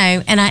mean,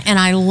 and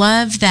I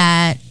love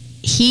that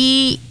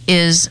he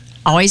is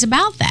always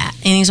about that,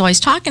 and he's always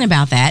talking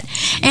about that,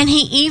 and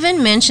he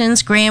even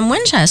mentions Graham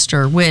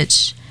Winchester,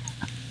 which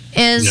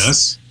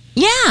is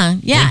yeah,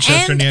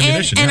 Winchester and the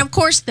Ammunition, and of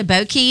course the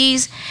Bo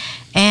Keys.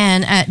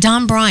 And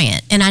Don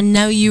Bryant, and I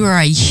know you are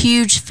a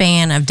huge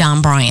fan of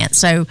Don Bryant.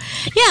 So,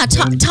 yeah,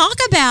 talk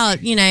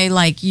about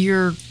like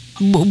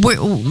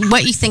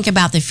what you think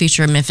about the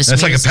future of Memphis.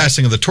 That's music. like a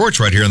passing of the torch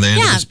right here in the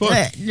end of this book.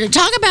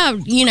 Talk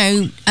about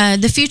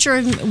the future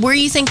of where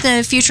you think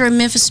the future of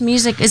Memphis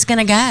music is going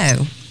to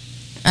go.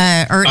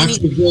 I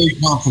feel very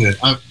confident.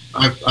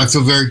 I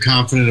feel very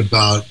confident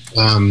about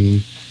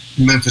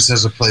Memphis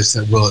as a place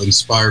that will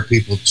inspire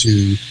people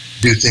to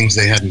do things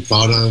they hadn't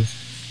thought of.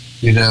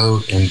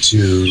 And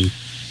to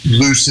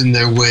loosen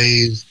their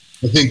ways.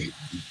 I think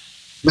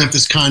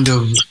Memphis kind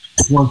of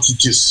wants to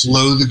just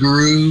slow the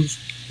groove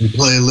and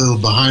play a little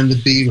behind the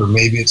beat, or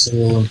maybe it's a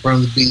little in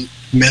front of the beat,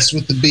 mess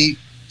with the beat,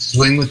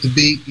 swing with the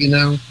beat,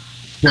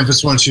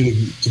 Memphis wants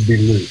you to be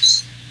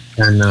loose.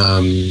 And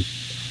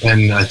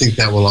I think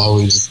that will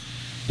always,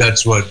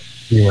 that's what,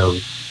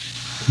 the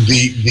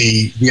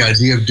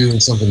idea of doing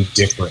something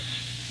different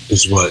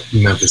is what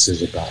Memphis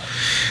is about.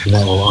 And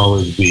that will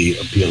always be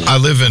appealing. I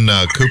live in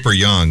Cooper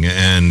Young,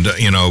 and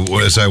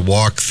as I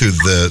walk through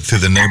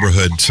the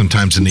neighborhood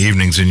sometimes in the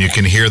evenings, and you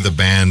can hear the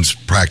bands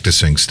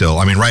practicing still.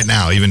 I mean, right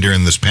now, even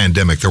during this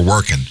pandemic, they're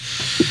working,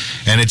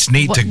 and it's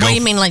neat to go. What do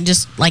you mean, like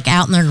just like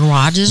out in their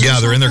garages? Yeah,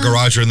 they're in their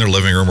garage or in their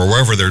living room or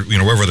wherever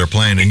they're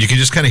playing, and you can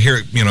just kind of hear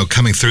it,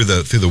 coming through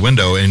the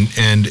window, and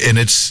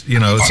it's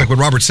it's like what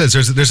Robert says.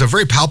 There's a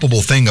very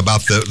palpable thing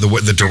about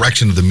the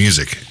direction of the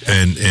music,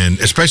 and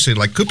especially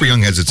like Cooper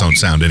Young has its own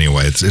sound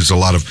anyway. It's a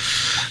lot of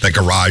that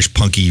garage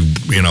punky,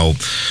 kind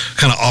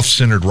of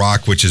off-centered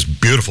rock, which is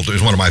beautiful.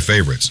 It's one of my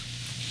favorites.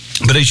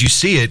 But as you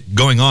see it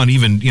going on,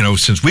 even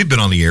since we've been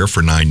on the air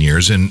for 9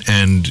 years, and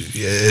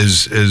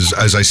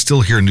as I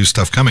still hear new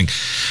stuff coming,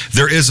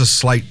 there is a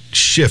slight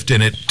shift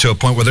in it to a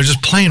point where they're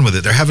just playing with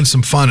it. They're having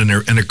some fun, and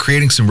they're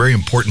creating some very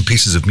important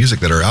pieces of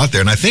music that are out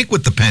there. And I think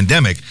with the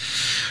pandemic,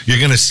 you're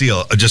going to see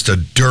a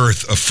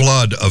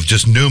flood of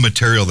just new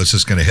material that's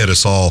just going to hit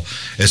us all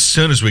as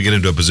soon as we get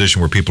into a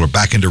position where people are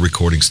back into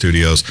recording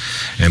studios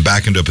and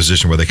back into a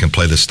position where they can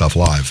play this stuff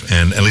live.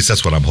 And at least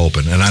that's what I'm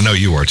hoping. And I know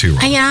you are too,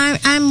 Robert. Yeah,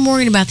 I'm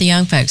worried about the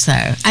young folks,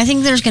 though. I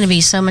think there's going to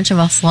be so much of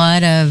a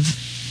flood of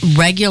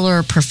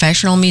regular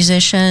professional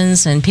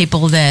musicians and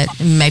people that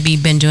maybe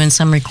been doing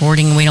some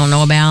recording we don't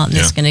know about, and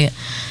it's going to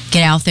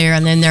get out there,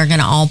 and then they're going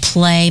to all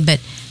play. But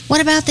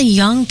what about the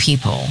young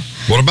people?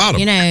 What about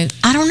them?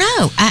 I don't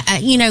know.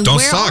 Don't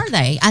where suck. are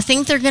they? I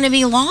think they're going to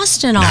be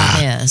lost in all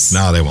this.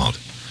 No, they won't.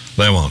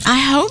 They won't. I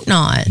hope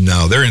not.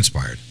 No, they're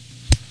inspired.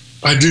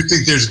 I do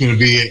think there's going to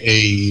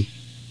be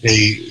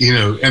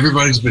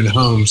everybody's been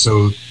home,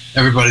 so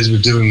everybody's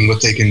been doing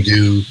what they can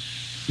do,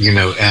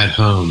 at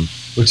home,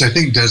 which I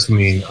think does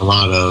mean a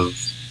lot of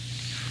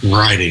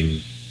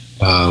writing,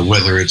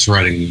 whether it's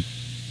writing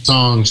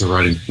songs or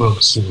writing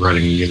books or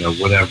writing,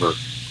 whatever.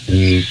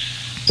 And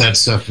that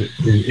stuff,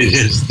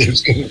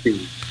 there's going to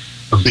be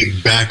a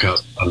big backup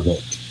of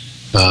it.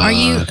 Are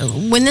you,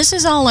 when this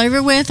is all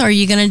over with, are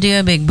you going to do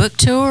a big book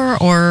tour,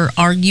 or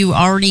are you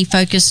already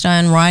focused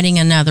on writing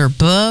another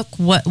book?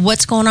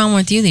 What's going on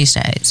with you these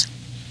days?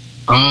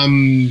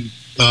 I'm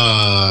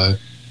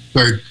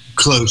very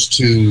close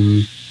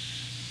to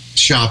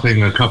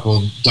shopping a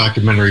couple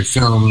documentary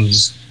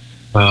films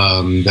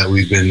that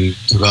we've been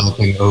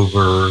developing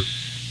over,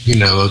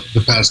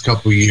 the past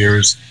couple of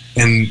years,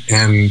 and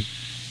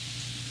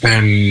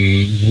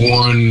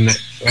one,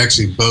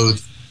 actually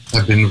both,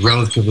 have been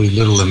relatively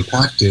little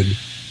impacted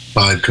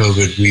by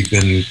COVID. We've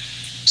been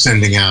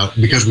sending out,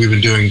 because we've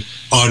been doing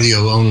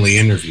audio-only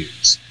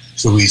interviews.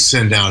 So we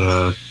send out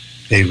a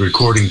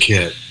recording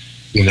kit,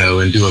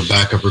 and do a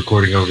backup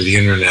recording over the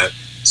internet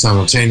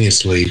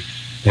simultaneously.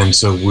 And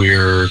so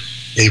we're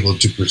able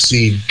to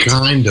proceed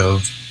kind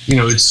of,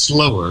 it's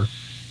slower,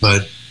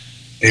 but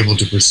able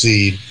to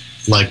proceed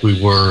like we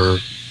were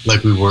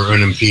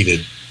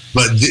unimpeded.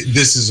 But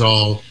this is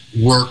all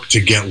work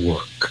to get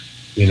work.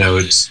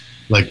 It's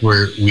like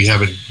we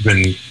haven't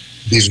been,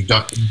 these are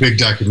big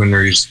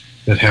documentaries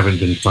that haven't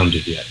been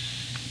funded yet.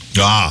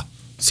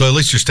 So at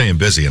least you're staying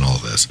busy in all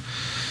of this.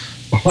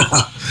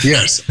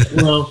 Yes.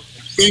 Well,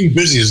 staying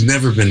busy has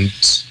never been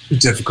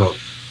difficult.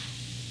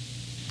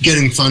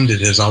 Getting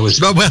funded has always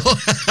been. Well,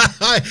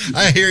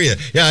 I hear you.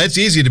 Yeah, it's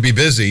easy to be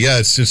busy. Yeah,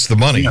 it's just the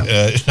money.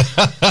 Yeah.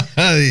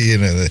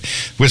 The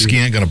whiskey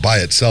ain't going to buy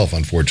itself,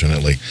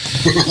 unfortunately.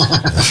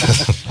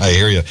 I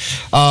hear you.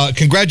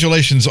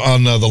 Congratulations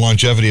on the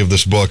longevity of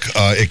this book.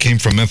 It came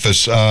from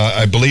Memphis.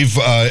 I believe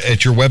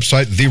at your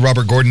website,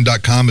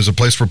 therobertgordon.com is a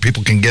place where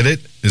people can get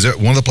it. Is that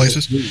one of the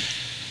places?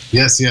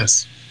 Yes.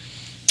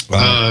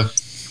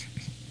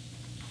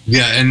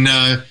 Yeah,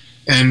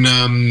 and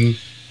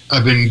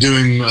I've been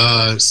doing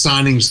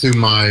signings through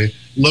my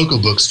local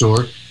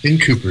bookstore in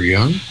Cooper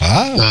Young,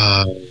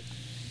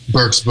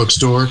 Burke's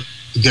Bookstore.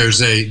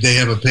 They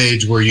have a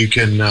page where you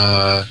can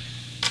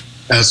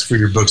ask for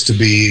your books to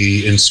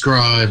be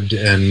inscribed,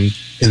 and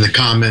in the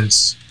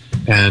comments,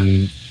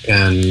 and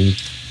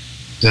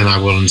then I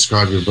will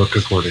inscribe your book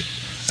accordingly.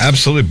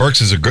 Absolutely,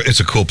 Burke's it's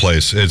a cool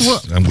place.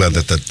 I'm glad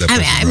that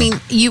I mean,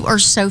 you are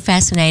so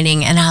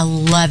fascinating, and I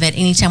love it.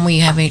 Anytime we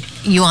have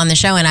you on the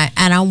show, and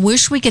I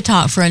wish we could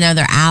talk for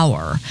another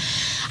hour.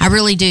 I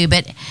really do.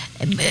 But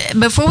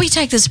before we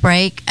take this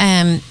break,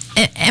 am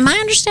I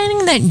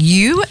understanding that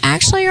you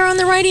actually are on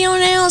the radio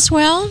now as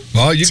well?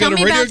 Oh, you got a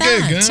radio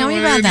gig. Huh? Tell me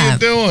about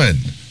that. What are you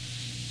doing?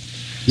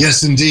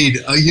 Yes, indeed.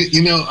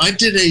 I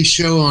did a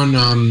show on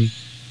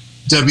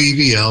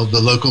WEVL, the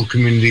local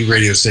community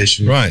radio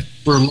station, right,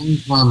 for a long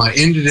time. I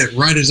ended it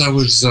right as I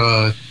was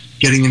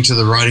getting into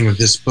the writing of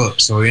this book.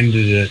 So I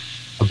ended it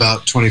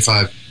about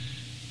 25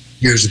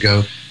 years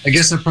ago. I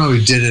guess I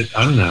probably did it,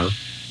 I don't know,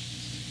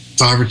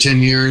 5 or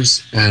 10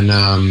 years. And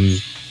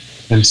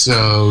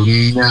so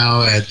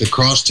now at the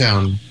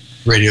Crosstown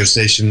radio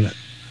station,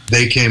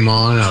 they came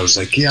on. I was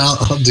like, yeah,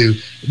 I'll do.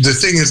 The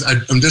thing is,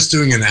 I'm just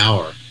doing an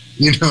hour.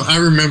 I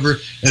remember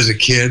as a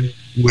kid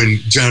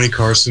when Johnny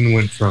Carson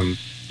went from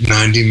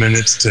 90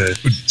 minutes to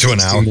an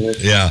hour.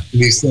 Minutes. Yeah.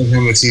 And he said how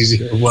much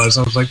easier it was.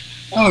 I was like,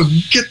 oh,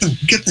 get the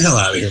hell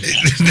out of here, man.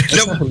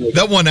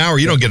 that 1 hour,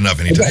 you don't get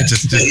enough anytime.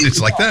 It's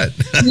like that.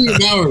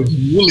 1 hour is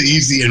really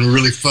easy and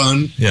really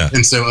fun. Yeah.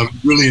 And so I'm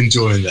really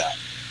enjoying that.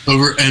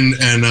 And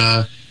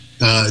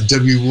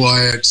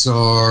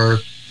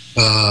WYXR,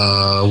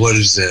 what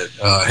is it?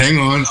 Hang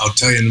on, I'll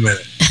tell you in a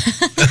minute.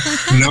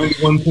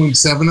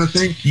 91.7, I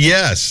think.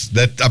 Yes,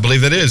 I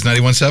believe that is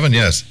 91.7.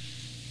 Yes.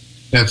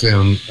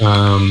 FM.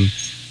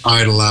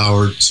 Idle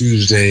Hour,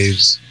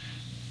 Tuesdays,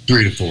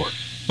 3 to 4.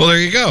 Well, there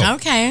you go.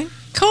 Okay,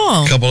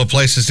 cool. A couple of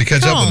places to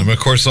catch up with them. Of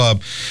course,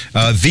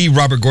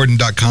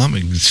 therobertgordon.com.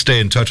 You can stay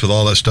in touch with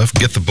all that stuff.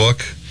 Get the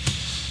book.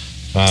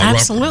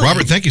 Absolutely.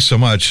 Robert, thank you so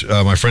much.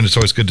 My friend, it's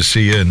always good to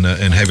see you and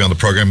have you on the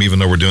program, even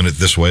though we're doing it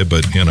this way.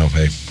 But,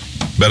 hey,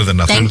 better than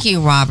nothing. Thank you,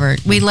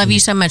 Robert. We love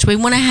you so much. We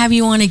want to have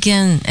you on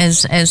again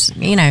as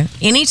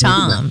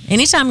anytime.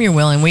 Anytime you're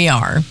willing, we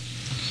are.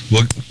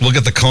 We'll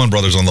get the Coen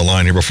brothers on the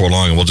line here before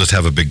long, and we'll just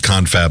have a big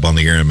confab on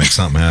the air and make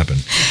something happen.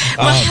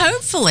 Well,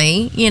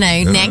 hopefully,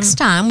 next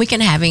time we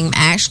can have him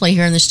actually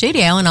here in the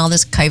studio, and all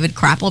this COVID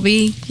crap will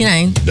be,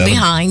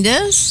 behind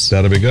us.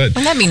 That'll be good.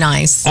 Wouldn't that be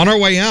nice? On our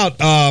way out,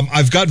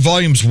 I've got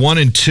volumes 1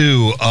 and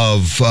 2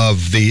 of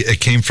the It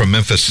Came from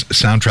Memphis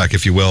soundtrack,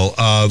 if you will.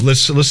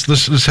 Let's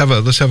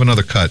have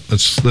another cut.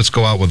 Let's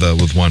go out with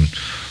one.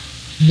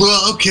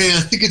 Well, okay, I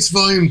think it's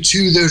volume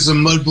 2. There's a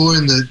Mudboy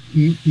and the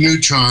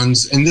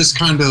Neutrons, and this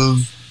kind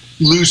of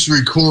loose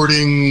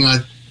recording. I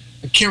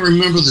can't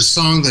remember the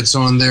song that's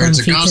on there. It's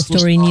a gospel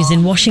Story song. News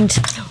in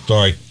Washington.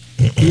 Sorry.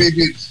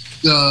 Maybe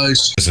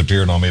it's...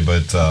 disappeared on me,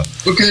 but...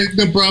 Okay,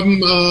 no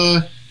problem.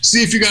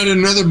 See if you got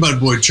another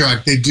Mudboy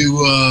track. They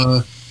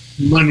do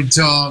Money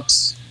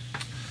Talks,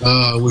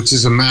 which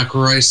is a Mac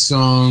Rice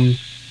song.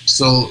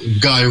 So,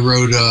 guy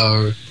wrote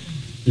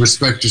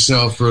Respect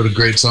Yourself, wrote a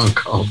great song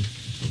called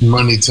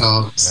Money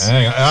Talks. All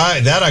right,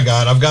 that I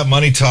got. I've got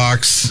Money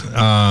Talks.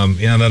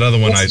 That other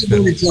one.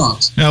 Money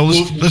Talks. Yeah,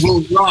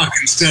 we'll rock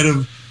instead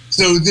of.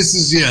 So this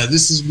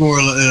is more.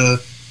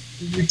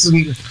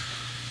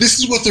 This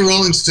is what the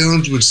Rolling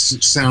Stones would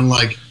sound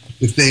like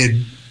if they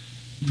had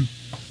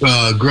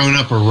grown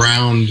up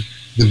around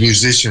the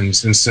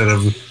musicians instead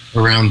of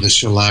around the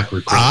shellac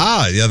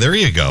recording. Yeah, there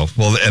you go.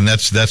 Well, and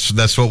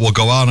that's what we'll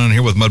go out on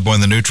here with Mudboy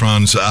and the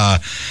Neutrons.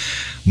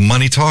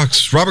 Money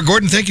Talks. Robert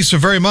Gordon, thank you so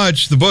very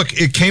much. The book,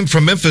 It Came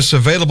From Memphis,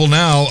 available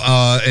now,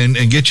 and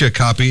get you a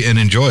copy and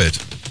enjoy it.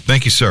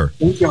 Thank you, sir.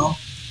 Thank y'all.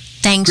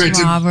 Thanks,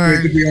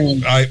 Robert. Great to be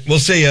on. All right, we'll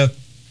see you.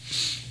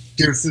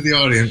 Cheers to the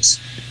audience.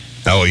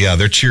 Oh, yeah,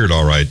 they're cheered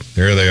all right.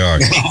 There they are.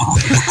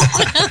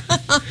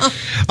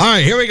 All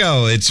right, here we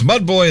go. It's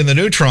Mudboy and the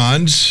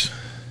Neutrons.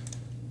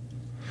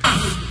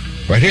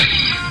 Right here.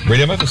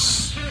 Radio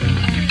Memphis.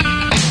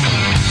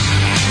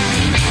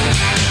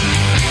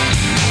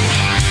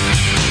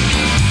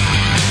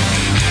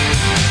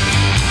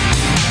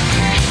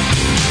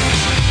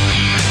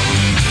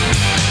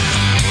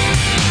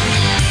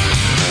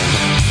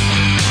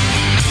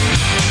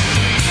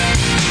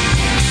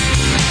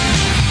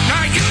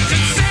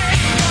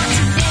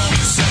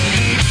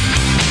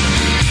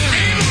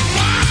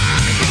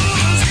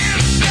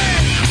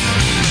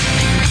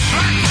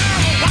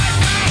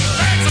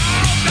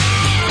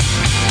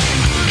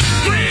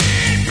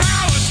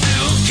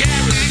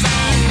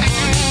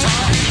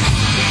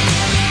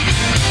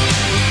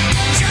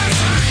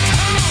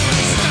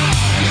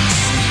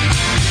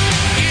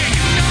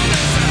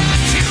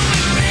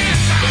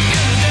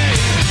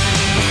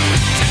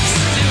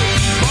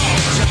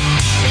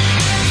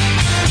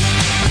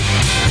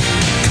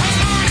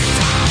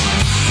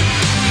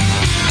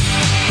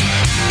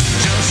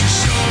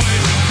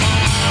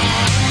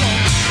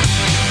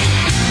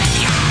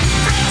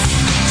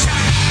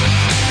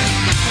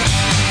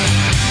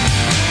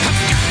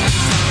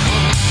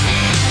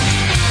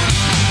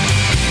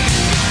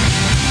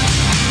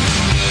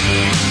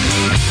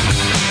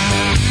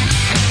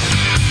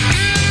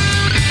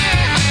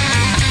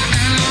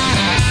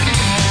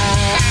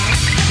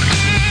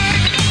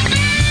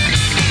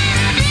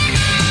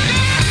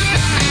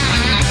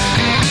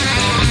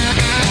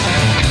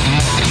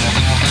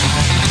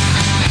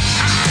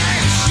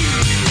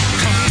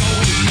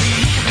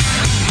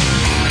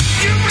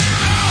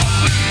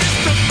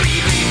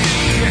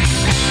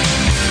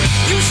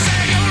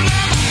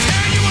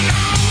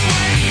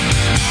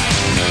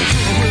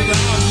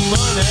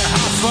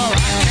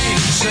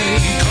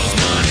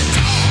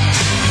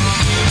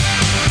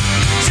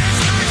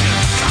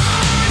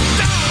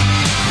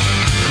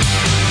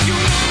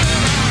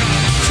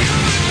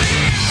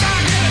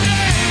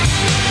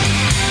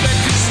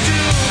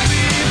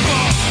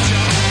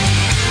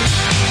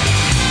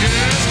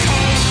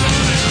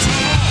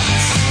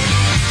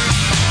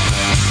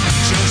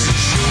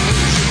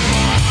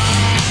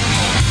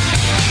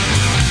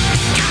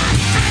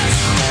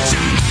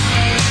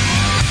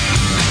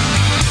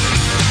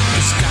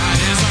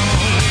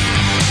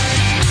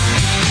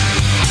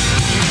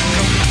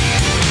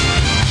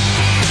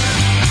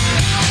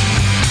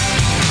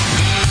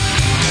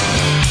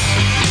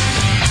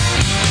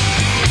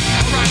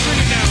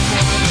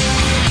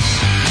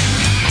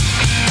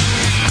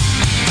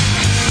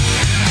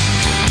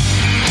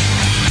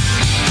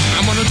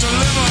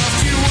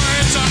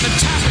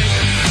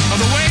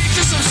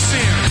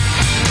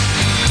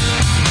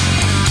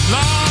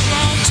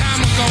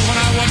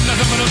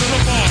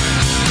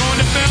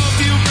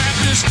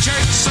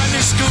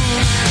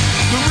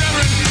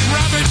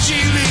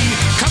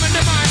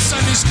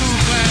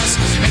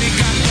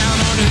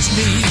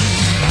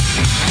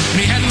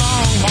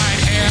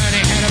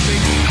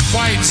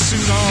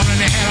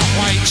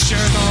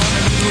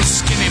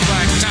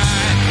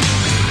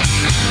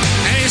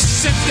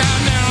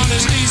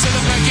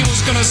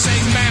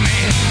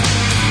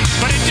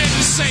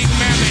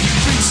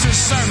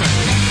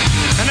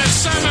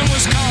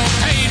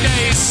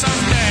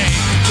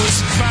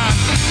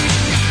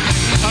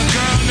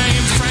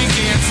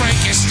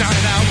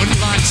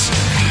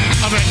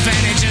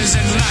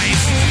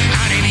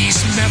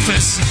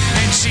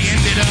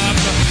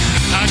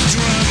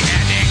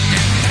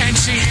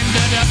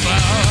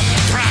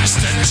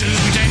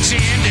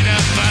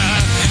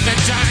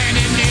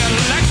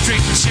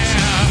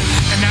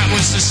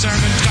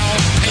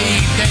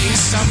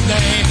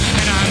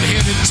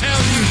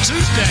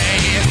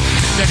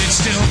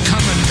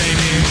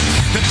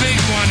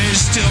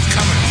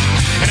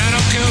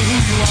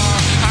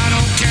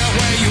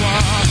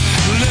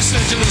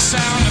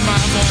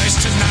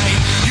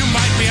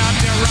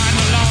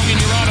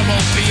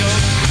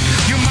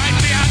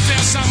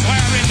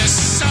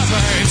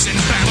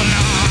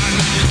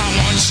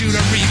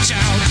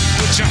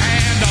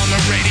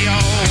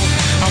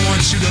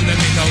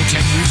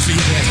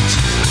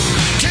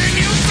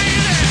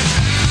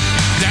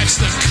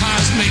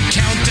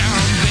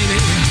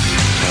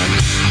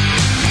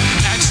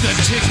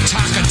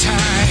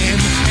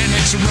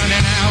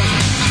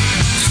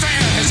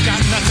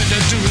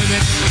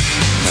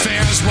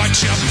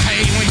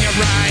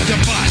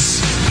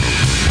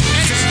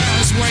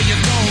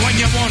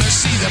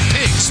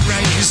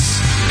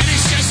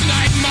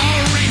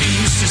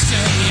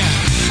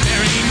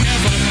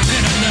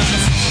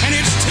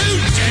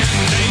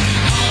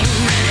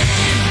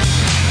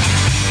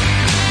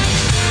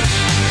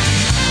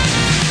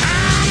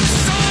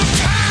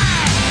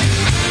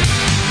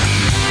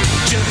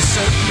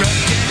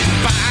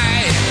 Getting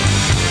by.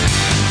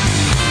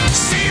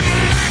 Seem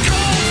like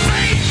old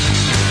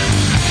fate.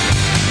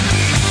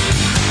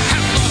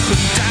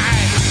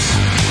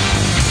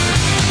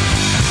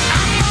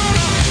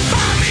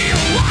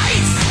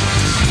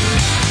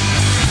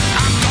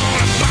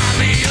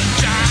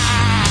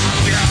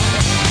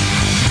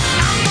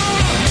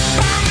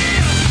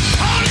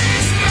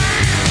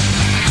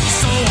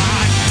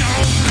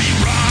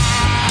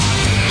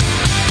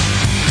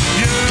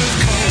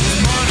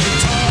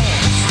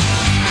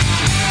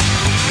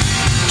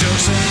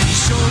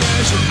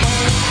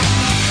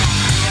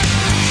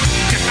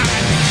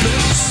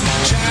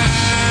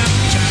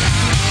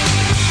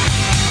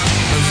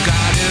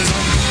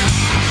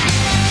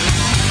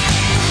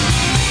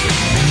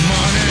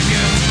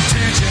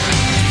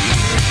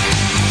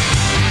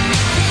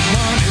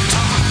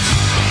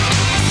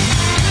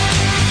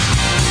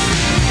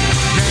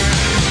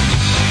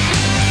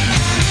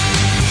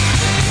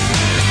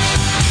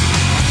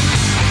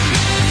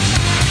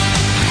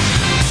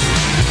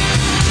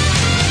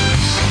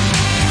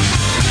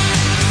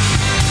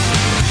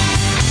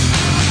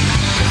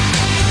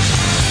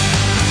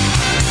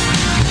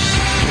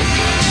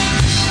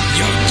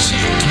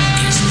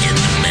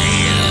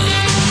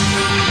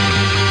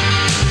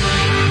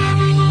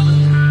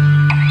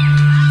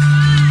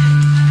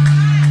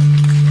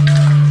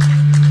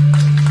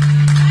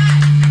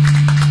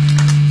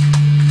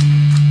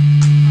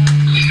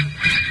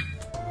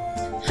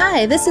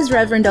 Hi, this is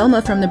Reverend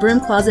Oma from the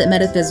Broom Closet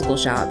Metaphysical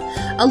Shop.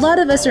 A lot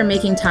of us are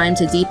making time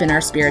to deepen our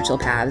spiritual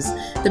paths.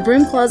 The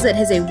Broom Closet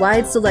has a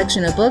wide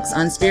selection of books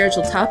on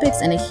spiritual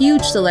topics and a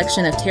huge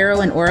selection of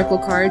tarot and oracle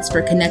cards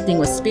for connecting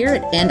with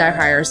spirit and our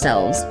higher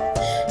selves.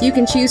 You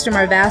can choose from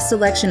our vast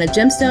selection of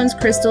gemstones,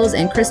 crystals,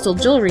 and crystal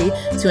jewelry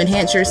to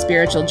enhance your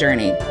spiritual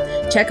journey.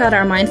 Check out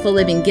our Mindful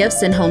Living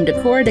gifts and home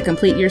decor to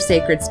complete your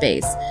sacred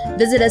space.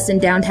 Visit us in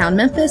downtown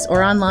Memphis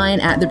or online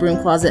at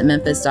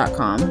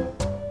thebroomclosetmemphis.com.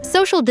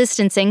 Social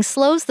distancing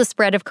slows the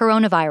spread of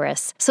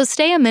coronavirus, so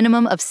stay a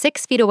minimum of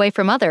 6 feet away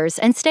from others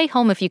and stay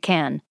home if you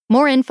can.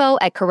 More info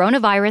at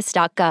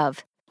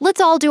coronavirus.gov.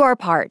 Let's all do our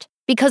part,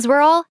 because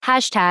we're all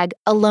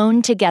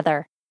 #alone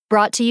together.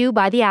 Brought to you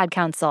by the Ad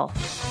Council.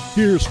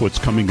 Here's what's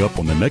coming up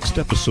on the next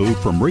episode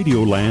from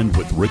Radioland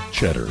with Rick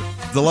Cheddar.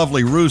 The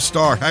lovely Rue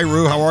Starr. Hi,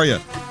 Rue. How are you?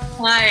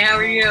 Hi, how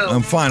are you?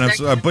 I'm fine.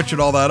 I butchered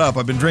all that up.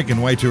 I've been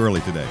drinking way too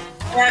early today.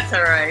 That's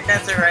all right.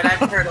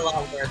 I've heard a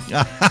lot worse.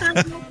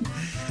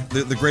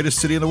 The greatest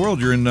city in the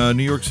world. You're in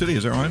New York City,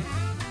 is that right?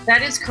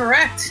 That is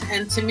correct.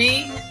 And to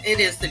me,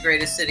 it is the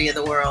greatest city of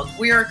the world.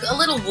 We are a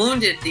little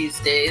wounded these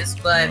days,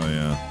 but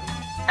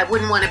I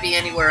wouldn't want to be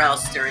anywhere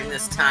else during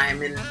this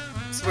time. And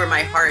it's where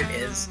my heart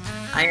is.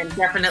 I am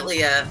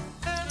definitely a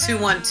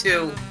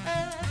 212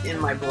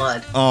 in my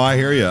blood. Oh, I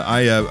hear you.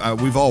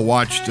 We've all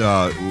watched,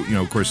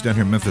 of course, down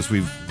here in Memphis,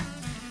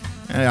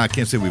 I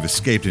can't say we've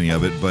escaped any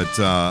of it, but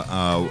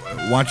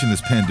watching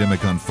this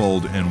pandemic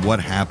unfold and what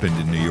happened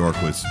in New York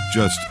was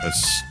just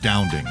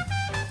astounding.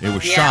 It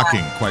was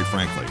shocking, quite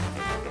frankly.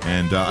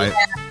 And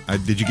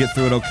did you get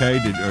through it okay?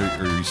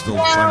 Or are you still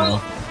fighting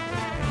along?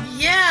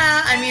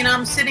 Yeah, I mean,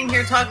 I'm sitting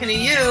here talking to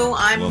you.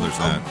 Well, there's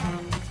that.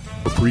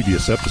 For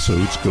previous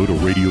episodes, go to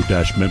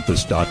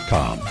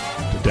radio-memphis.com.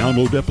 To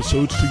download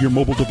episodes to your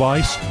mobile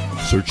device,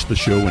 search the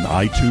show in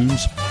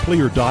iTunes,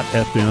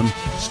 Player.fm,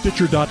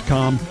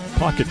 Stitcher.com,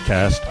 Pocket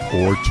Cast,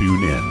 or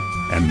tune in.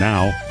 And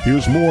now,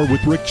 here's more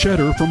with Rick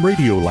Cheddar from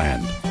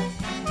Radioland.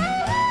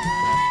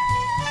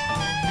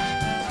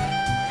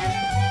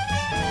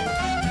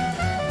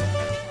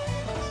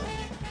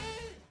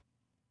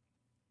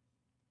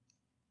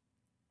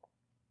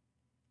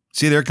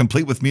 See, they're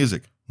complete with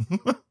music.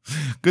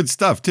 Good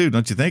stuff, too,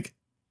 don't you think?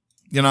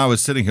 You know, I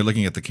was sitting here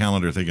looking at the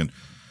calendar thinking,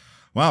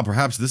 wow,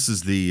 perhaps this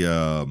is the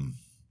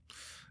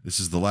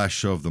last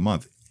show of the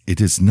month. It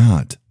is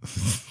not.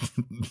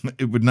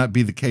 It would not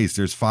be the case.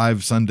 There's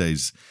 5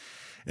 Sundays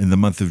in the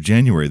month of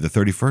January. The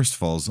 31st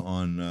falls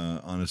on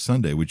a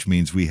Sunday, which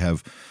means we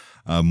have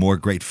more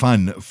great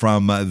fun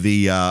from for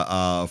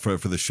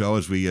the show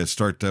as we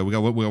start. We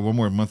got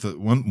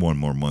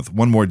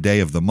one more day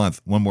of the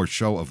month, one more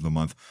show of the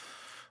month.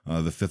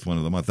 The 5th one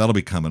of the month. That'll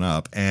be coming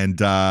up.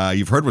 And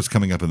you've heard what's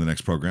coming up in the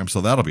next program,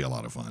 so that'll be a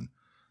lot of fun.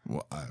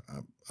 Well,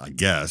 I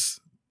guess.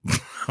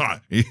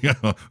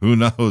 Who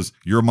knows?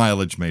 Your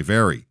mileage may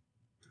vary.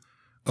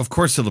 Of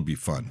course it'll be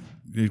fun.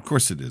 Of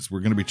course it is.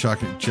 We're going to be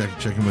checking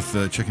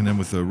in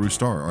with Rue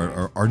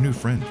Starr, our new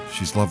friend.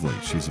 She's lovely.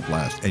 She's a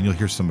blast. And you'll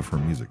hear some of her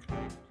music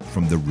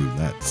from the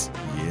Roulettes.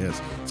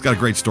 Yes. It's got a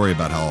great story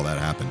about how all that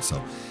happened.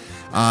 So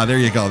there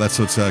you go. That's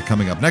what's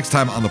coming up. Next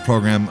time on the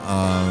program,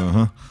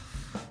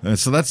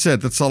 so that's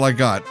it. That's all I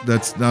got.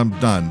 I'm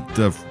done.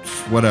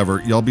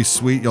 Whatever. Y'all be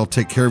sweet. Y'all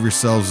take care of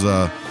yourselves.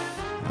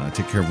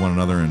 Take care of one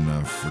another.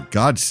 And for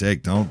God's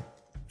sake, don't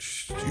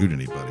shoot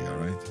anybody, all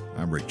right?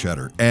 I'm Rick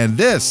Cheddar. And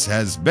this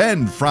has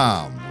been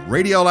from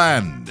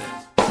Radioland.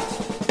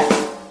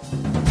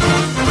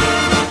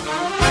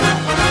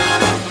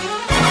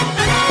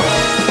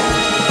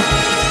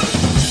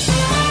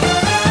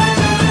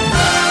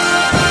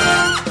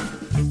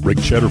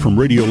 Rick Cheddar from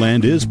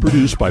Radioland is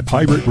produced by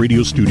Pirate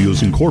Radio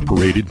Studios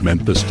Incorporated,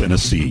 Memphis,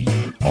 Tennessee.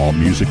 All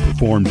music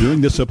performed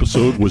during this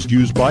episode was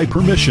used by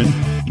permission.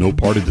 No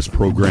part of this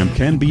program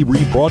can be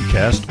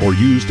rebroadcast or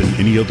used in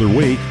any other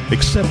way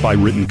except by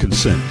written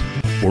consent.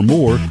 For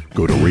more,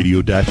 go to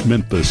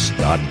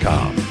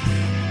radio-memphis.com.